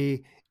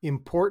the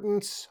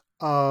importance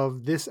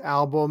of this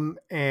album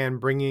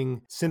and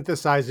bringing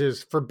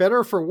synthesizers, for better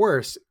or for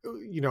worse,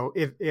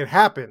 it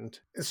happened.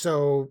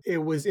 So it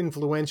was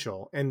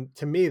influential. And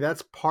to me,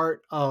 that's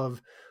part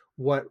of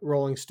what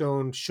Rolling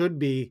Stone should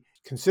be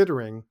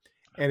considering.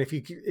 And if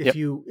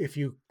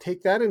you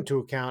take that into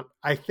account,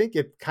 I think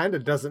it kind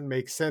of doesn't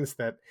make sense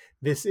that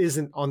this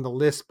isn't on the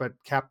list, but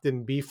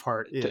Captain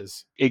Beefheart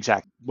is.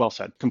 Exactly. Well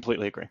said.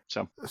 Completely agree.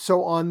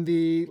 So on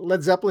the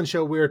Led Zeppelin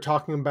show, we were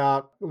talking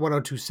about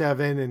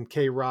 1027 and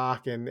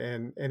K-Rock and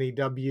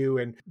NEW,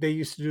 and they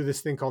used to do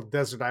this thing called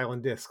Desert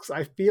Island Discs.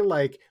 I feel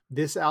like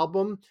this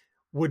album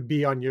would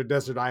be on your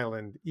Desert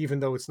Island, even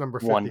though it's number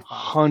 55.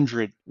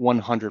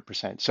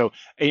 100%. So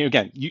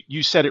again,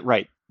 you said it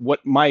right.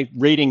 What my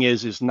rating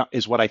is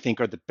what I think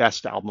are the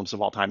best albums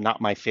of all time, not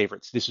my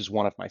favorites. This is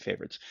one of my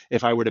favorites.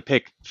 If I were to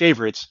pick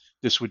favorites,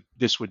 this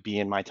would be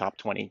in my top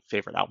 20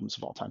 favorite albums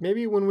of all time.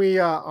 Maybe when we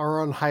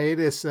are on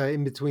hiatus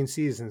in between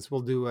seasons,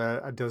 we'll do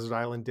a Desert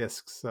Island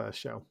Discs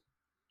show.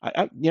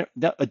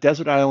 A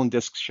Desert Island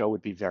Discs show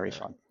would be very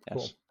fun.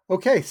 Yes. Cool.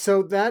 Okay,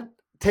 so that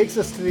takes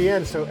us to the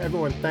end. So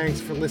everyone, thanks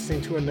for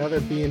listening to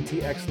another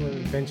B&T Excellent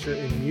Adventure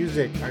in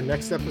Music. Our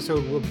next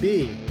episode will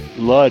be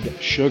Blood,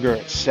 Sugar,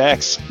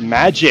 Sex,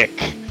 Magic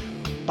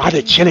by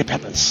the Chili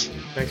Peppers.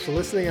 Thanks for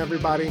listening,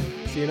 everybody.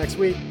 See you next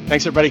week.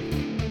 Thanks,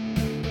 everybody.